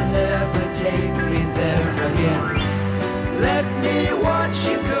 'cause you'll never take me there again. Let me watch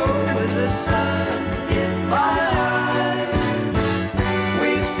you go with the sun in my eyes.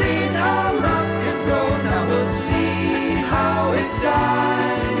 We've seen how love can grow, now we'll see how it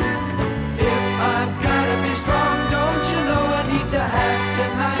dies. If I've gotta be strong, don't you know I need to have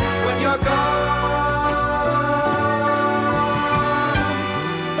tonight when you're gone?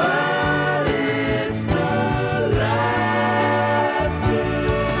 But it's the laughter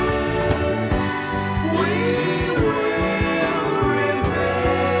we will remember.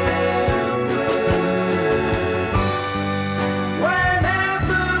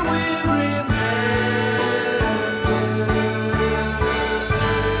 Whenever we remember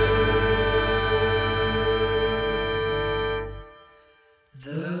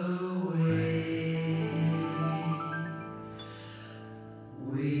the way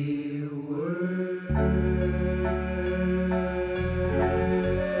we were.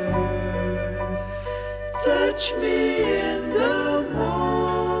 Touch me in the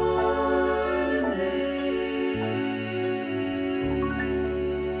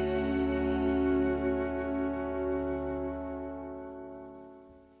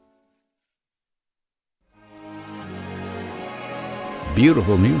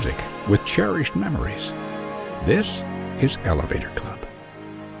Beautiful music with cherished memories. This is Elevator Club.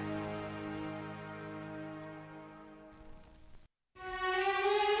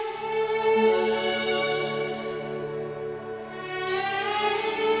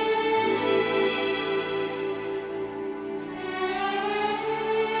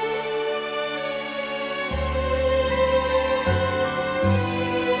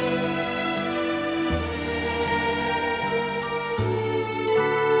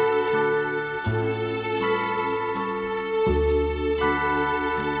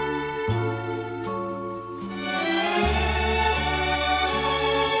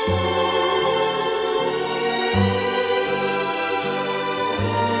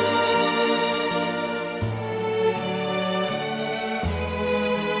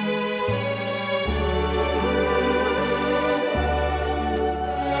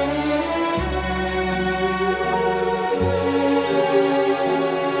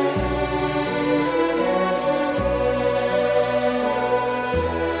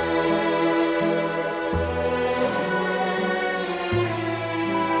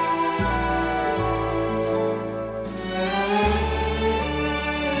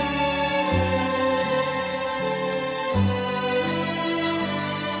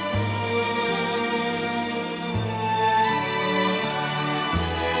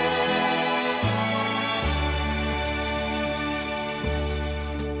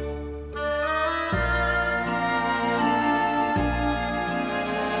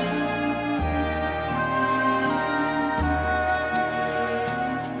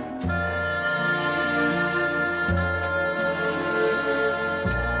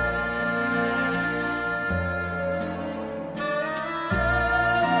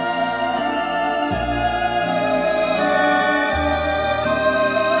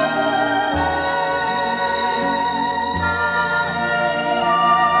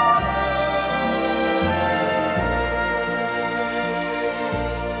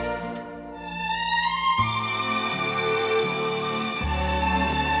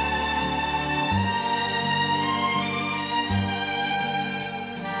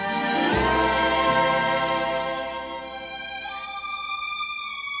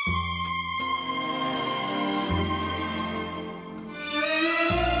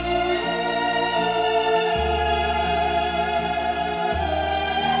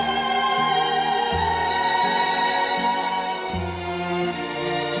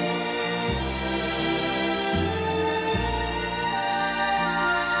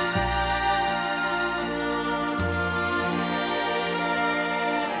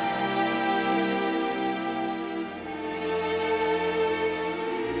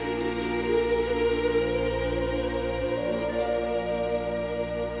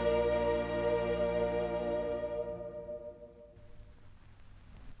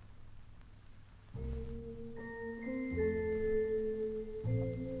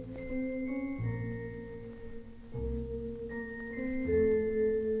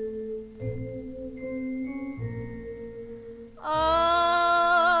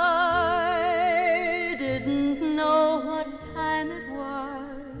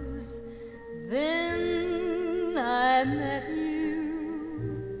 was. Then I met you.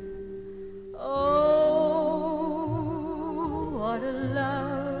 Oh, what a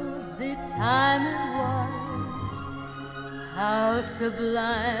lovely time it was. How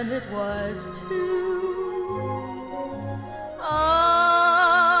sublime it was too. I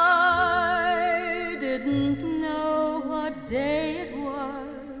didn't know what day it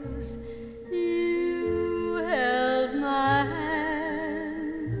was. You held my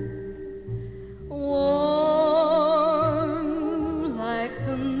hand, warm like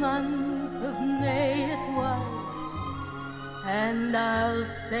the month of May it was, and I'll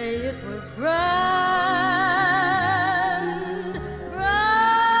say it was grand,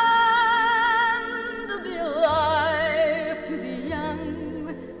 grand to be alive, to be young,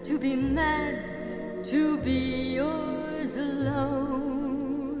 to be mad, to be yours alone.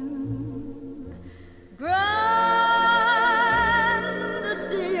 Grand to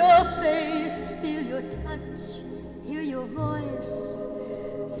see your face, feel your touch, hear your voice,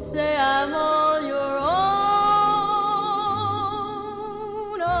 say I'm all your own.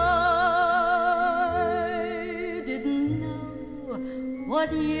 I didn't know what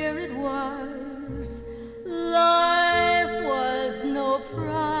year it was. Life was no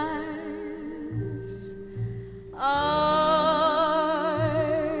prize. I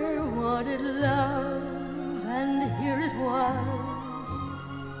wanted love, and here it was,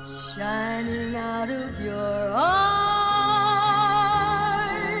 shining out of your eyes.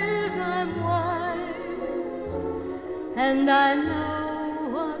 I'm wise, and I know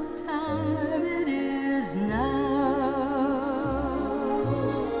what time it is now.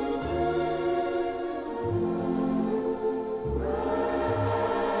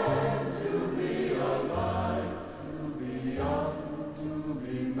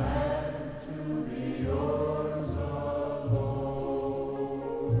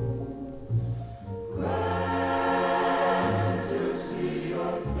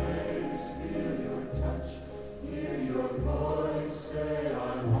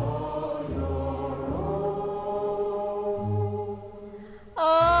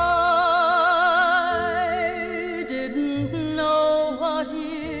 I didn't know what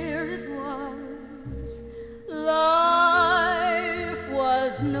year it was. Life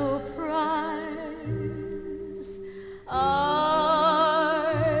was no prize. I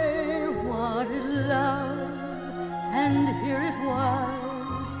wanted love, and here it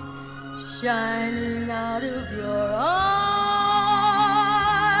was, shining out of your eyes.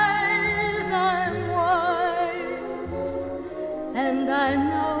 I'm wise, and I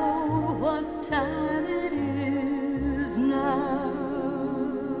know what time it is now.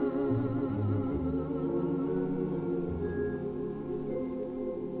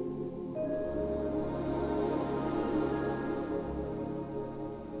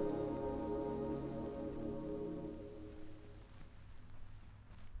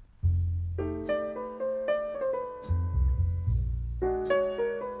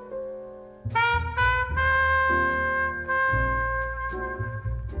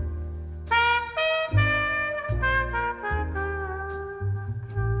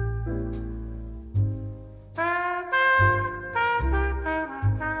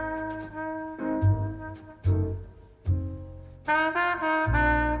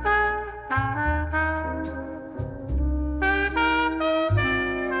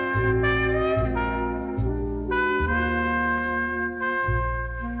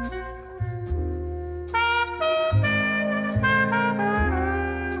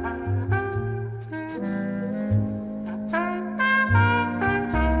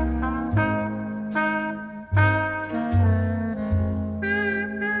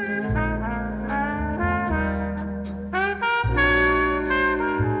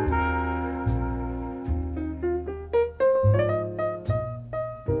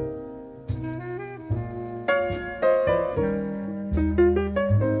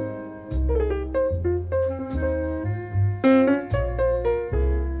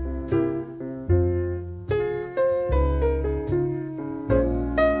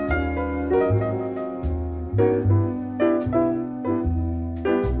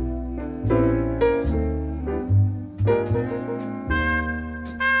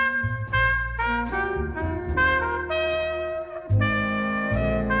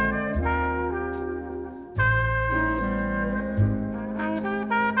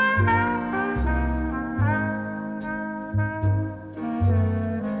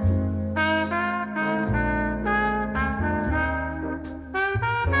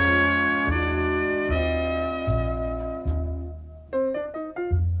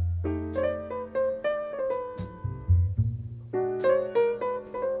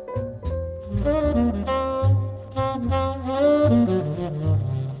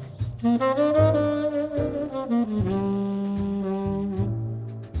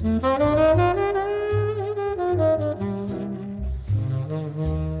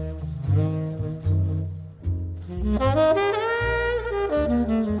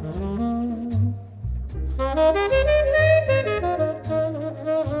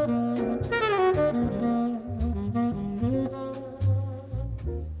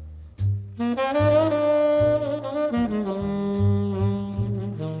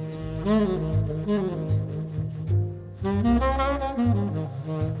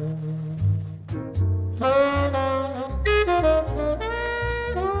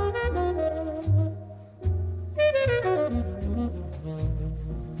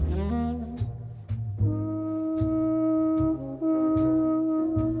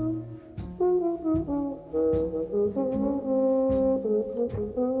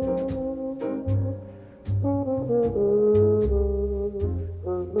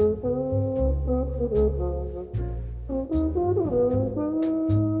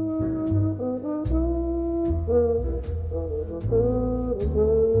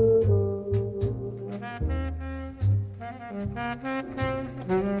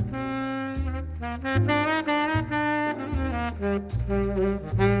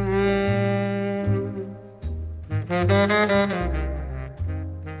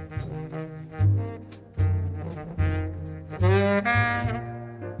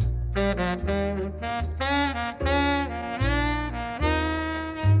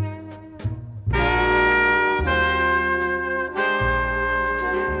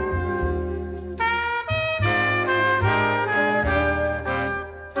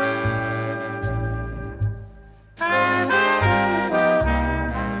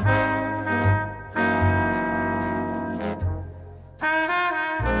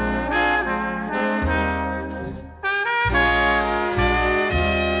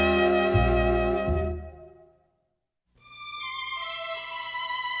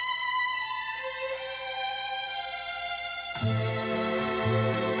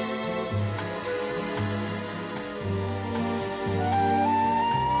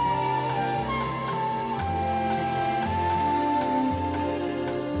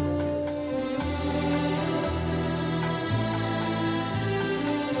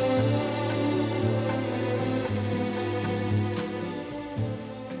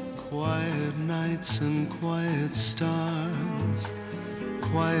 And quiet stars,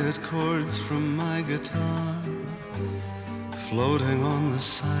 quiet chords from my guitar, floating on the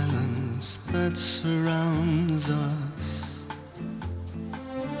silence that surrounds us.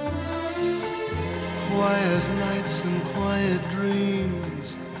 Quiet nights and quiet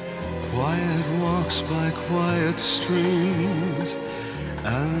dreams, quiet walks by quiet streams,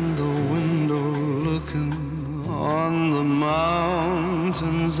 and the window looking on the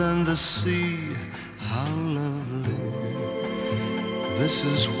mountains and the sea. How lovely. This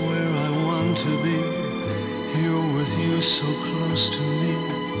is where I want to be, here with you so close to me,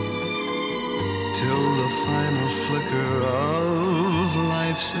 till the final flicker of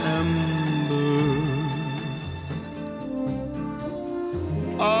life's ember.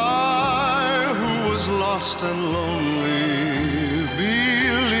 I, who was lost and lonely,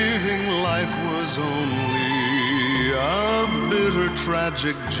 believing life was only a bitter,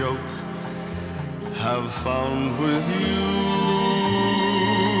 tragic joke, have found with you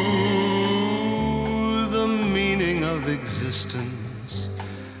the meaning of existence,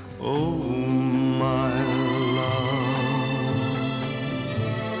 oh my love.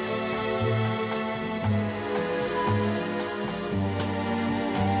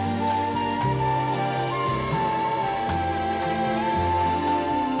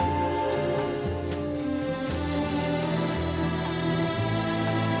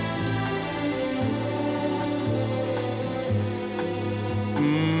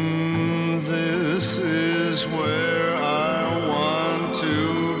 This is where I want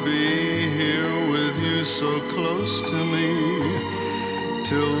to be, here with you so close to me,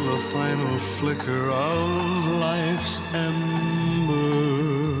 till the final flicker of life's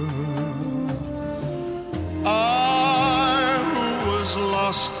ember. I, who was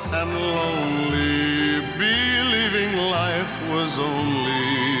lost and lonely, believing life was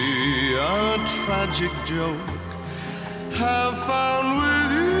only a tragic joke, have found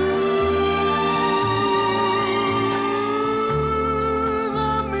with you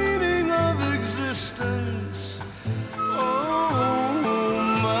the meaning of existence, oh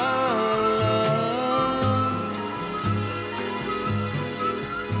my love.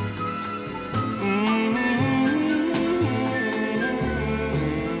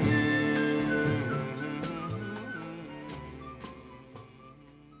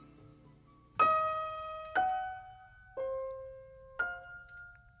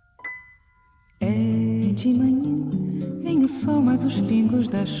 É de manhã, vem o sol, mas os pingos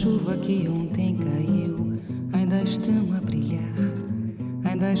da chuva que ontem caiu ainda estão a brilhar,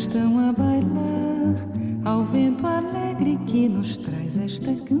 ainda estão a bailar ao vento alegre que nos traz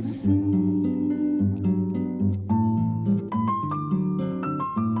esta canção.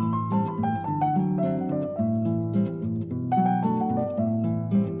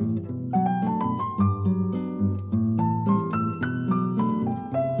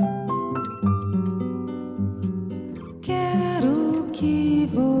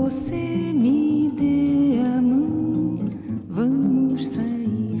 você me dê a mão, vamos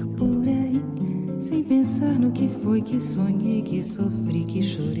sair por aí, sem pensar no que foi que sonhei, que sofri, que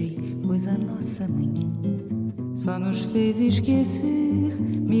chorei, pois a nossa manhã só nos fez esquecer.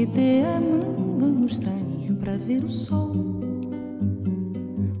 Me dê a mão, vamos sair pra ver o sol.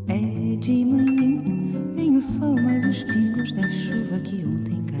 É de manhã, vem o sol, mas os pingos da chuva que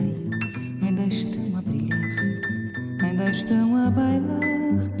ontem caiu ainda estão a brilhar, ainda estão a bailar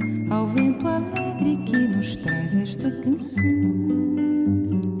ao vento alegre que nos traz esta canção.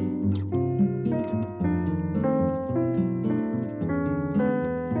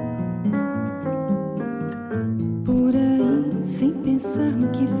 Sem pensar no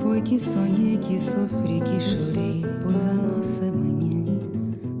que foi que sonhei, que sofri, que chorei, pois a nossa manhã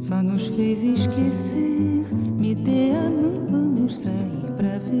só nos fez esquecer. Me dê a mão, vamos sair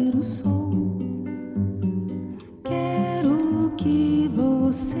pra ver o sol. Quero que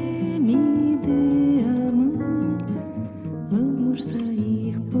você me dê a mão, vamos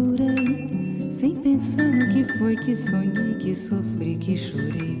sair por aí, sem pensar no que foi que sonhei, que sofri, que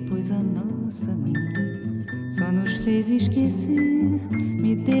chorei, pois a nossa manhã só nos fez esquecer.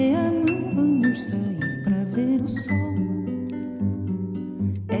 Me dê a mão, vamos sair pra ver o sol.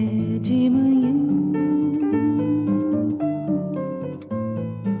 É de manhã.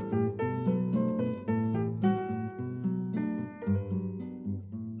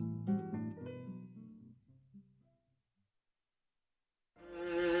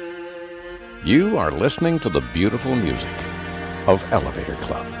 You are listening to the beautiful music of Elevator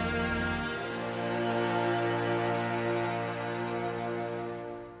Club.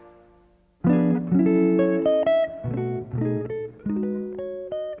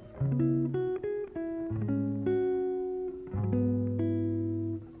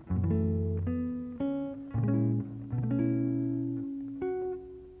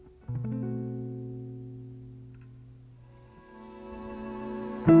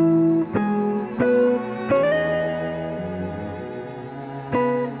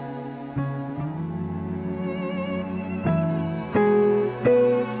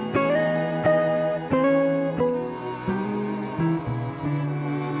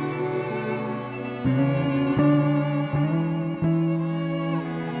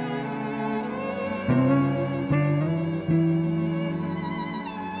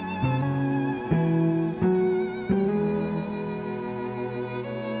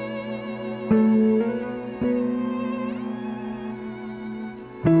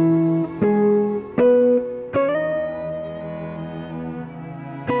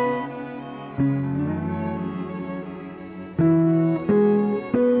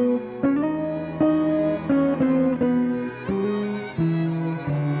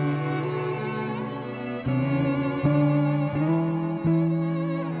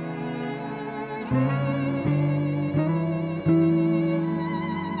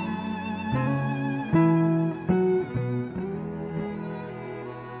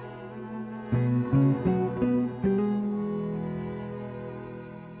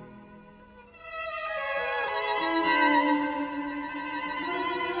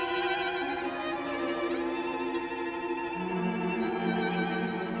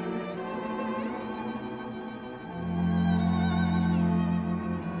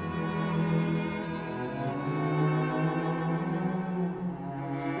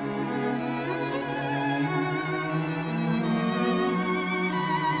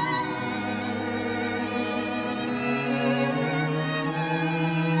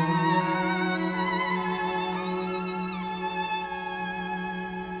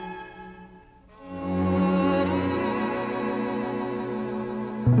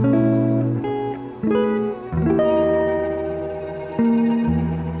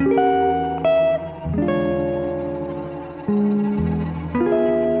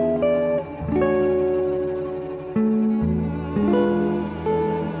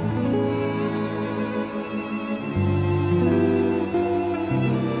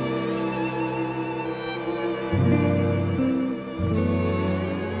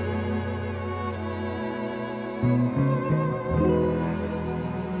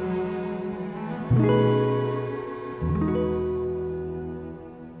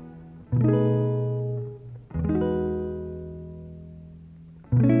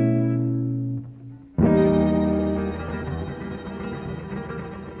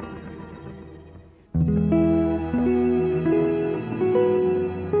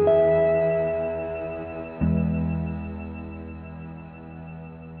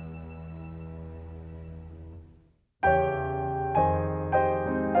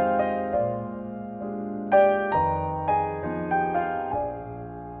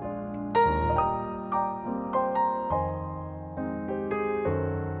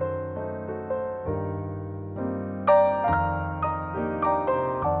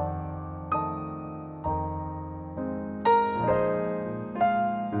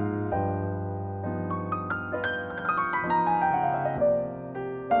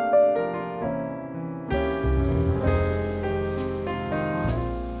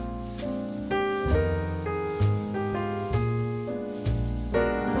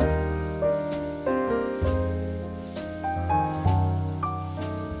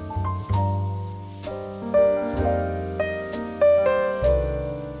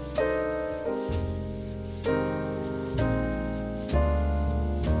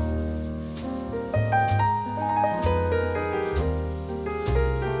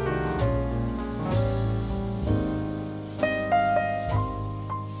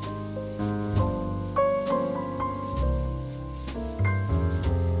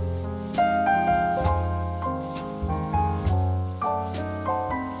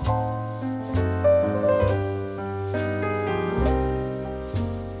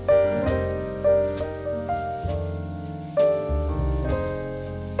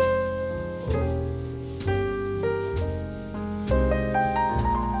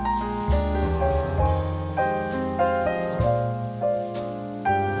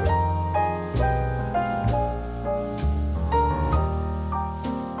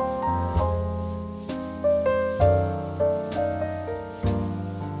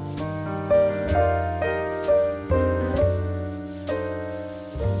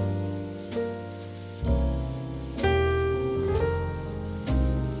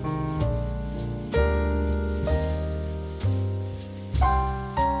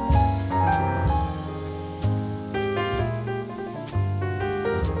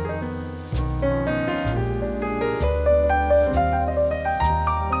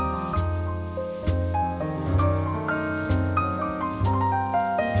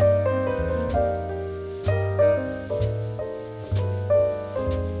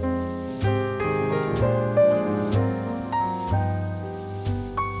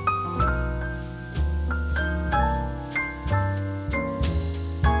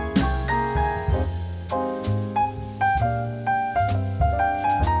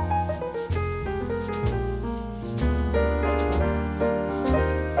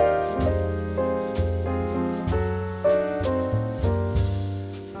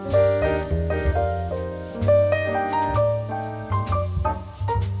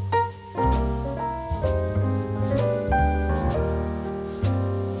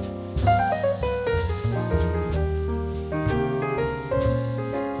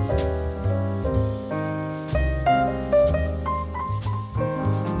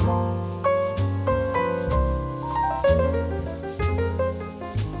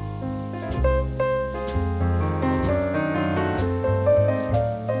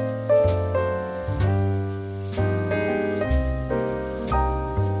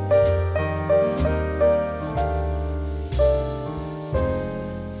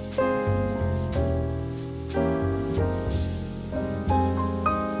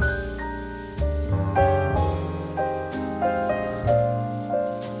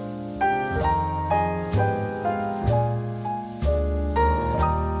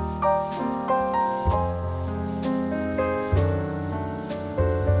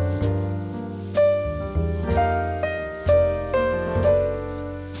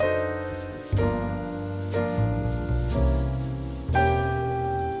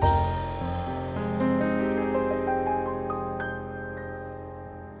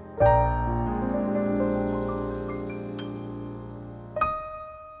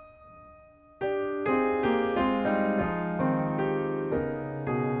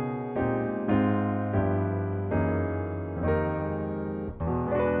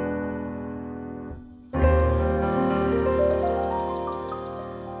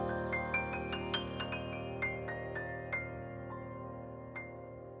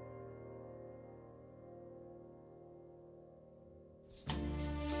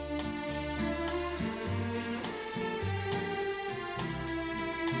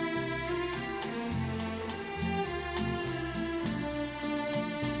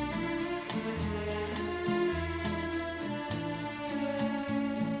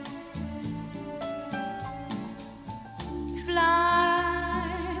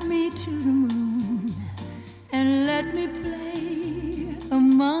 to the moon and let me play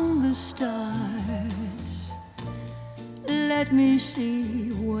among the stars. Let me see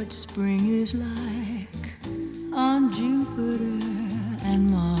what spring is like on Jupiter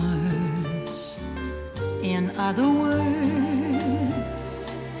and Mars. In other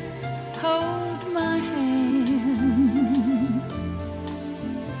words, hold my hand.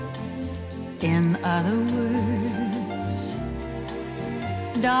 In other words,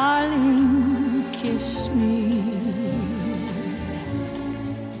 darling, kiss me.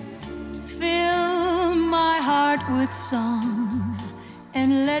 Fill my heart with song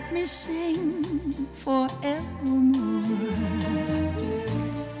and let me sing forevermore.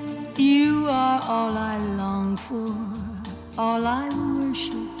 You are all I long for, all I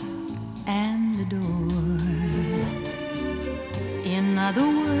worship and adore. In other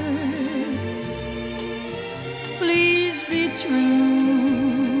words, please be true.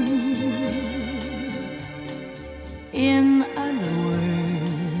 In other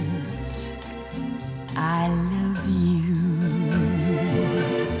words, I love you.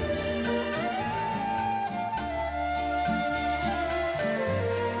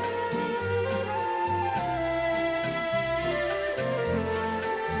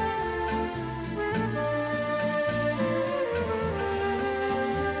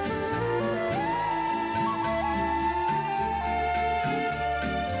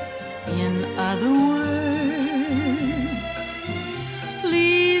 In other words,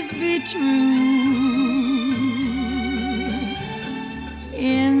 please be true.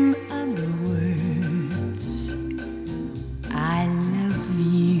 In other words, I love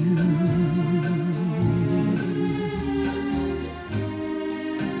you.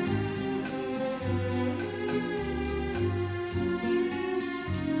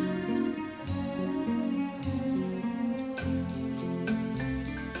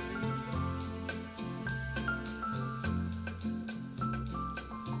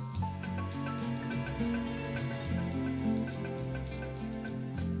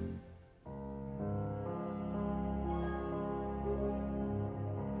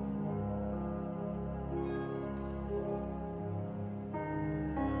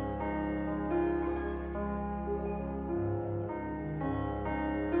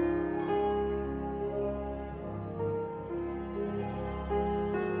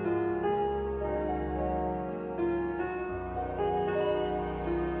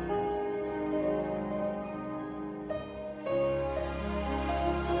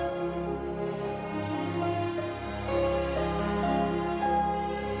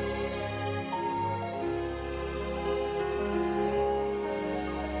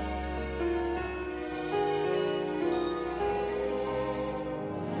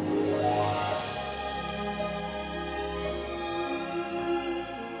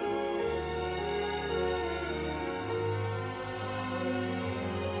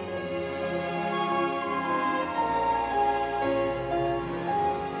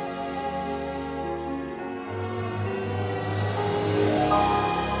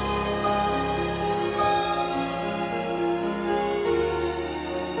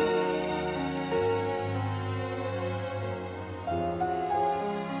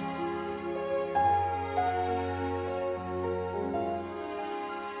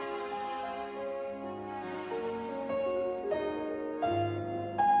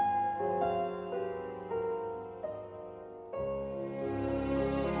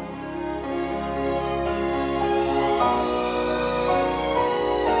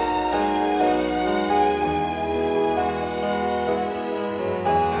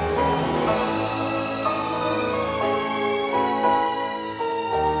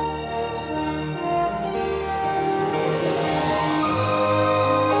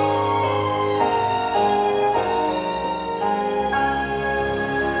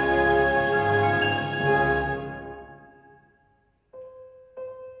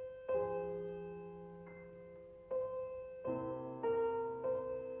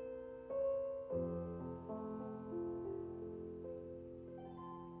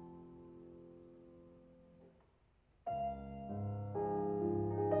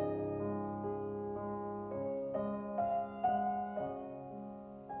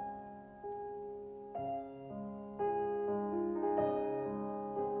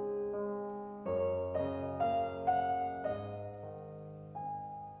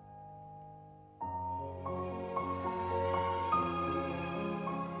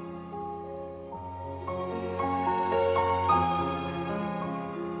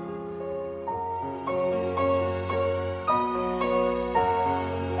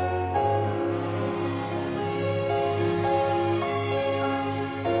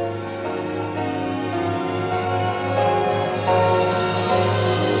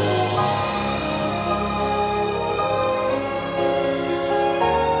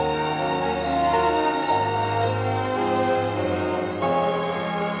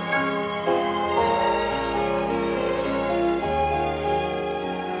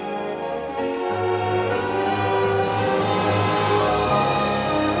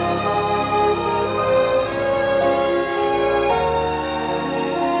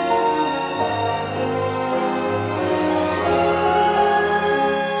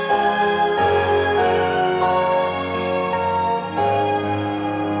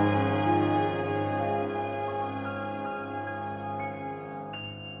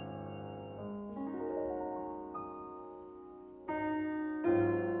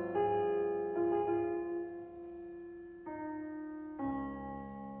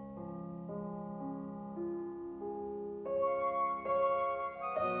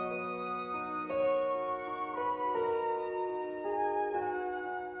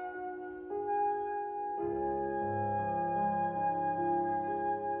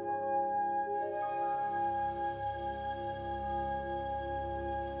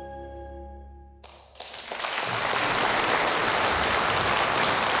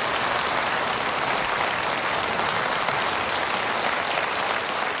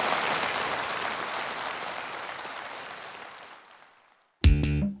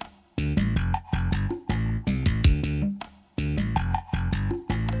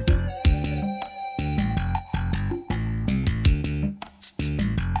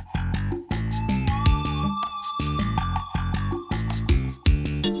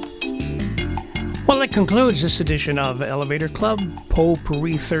 Well, that concludes this edition of Elevator Club,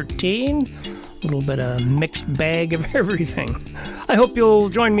 Potpourri 13. A little bit of mixed bag of everything. I hope you'll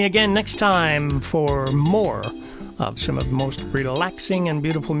join me again next time for more of some of the most relaxing and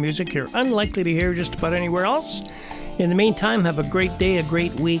beautiful music you're unlikely to hear just about anywhere else. In the meantime, have a great day, a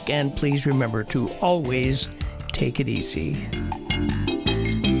great week, and please remember to always take it easy.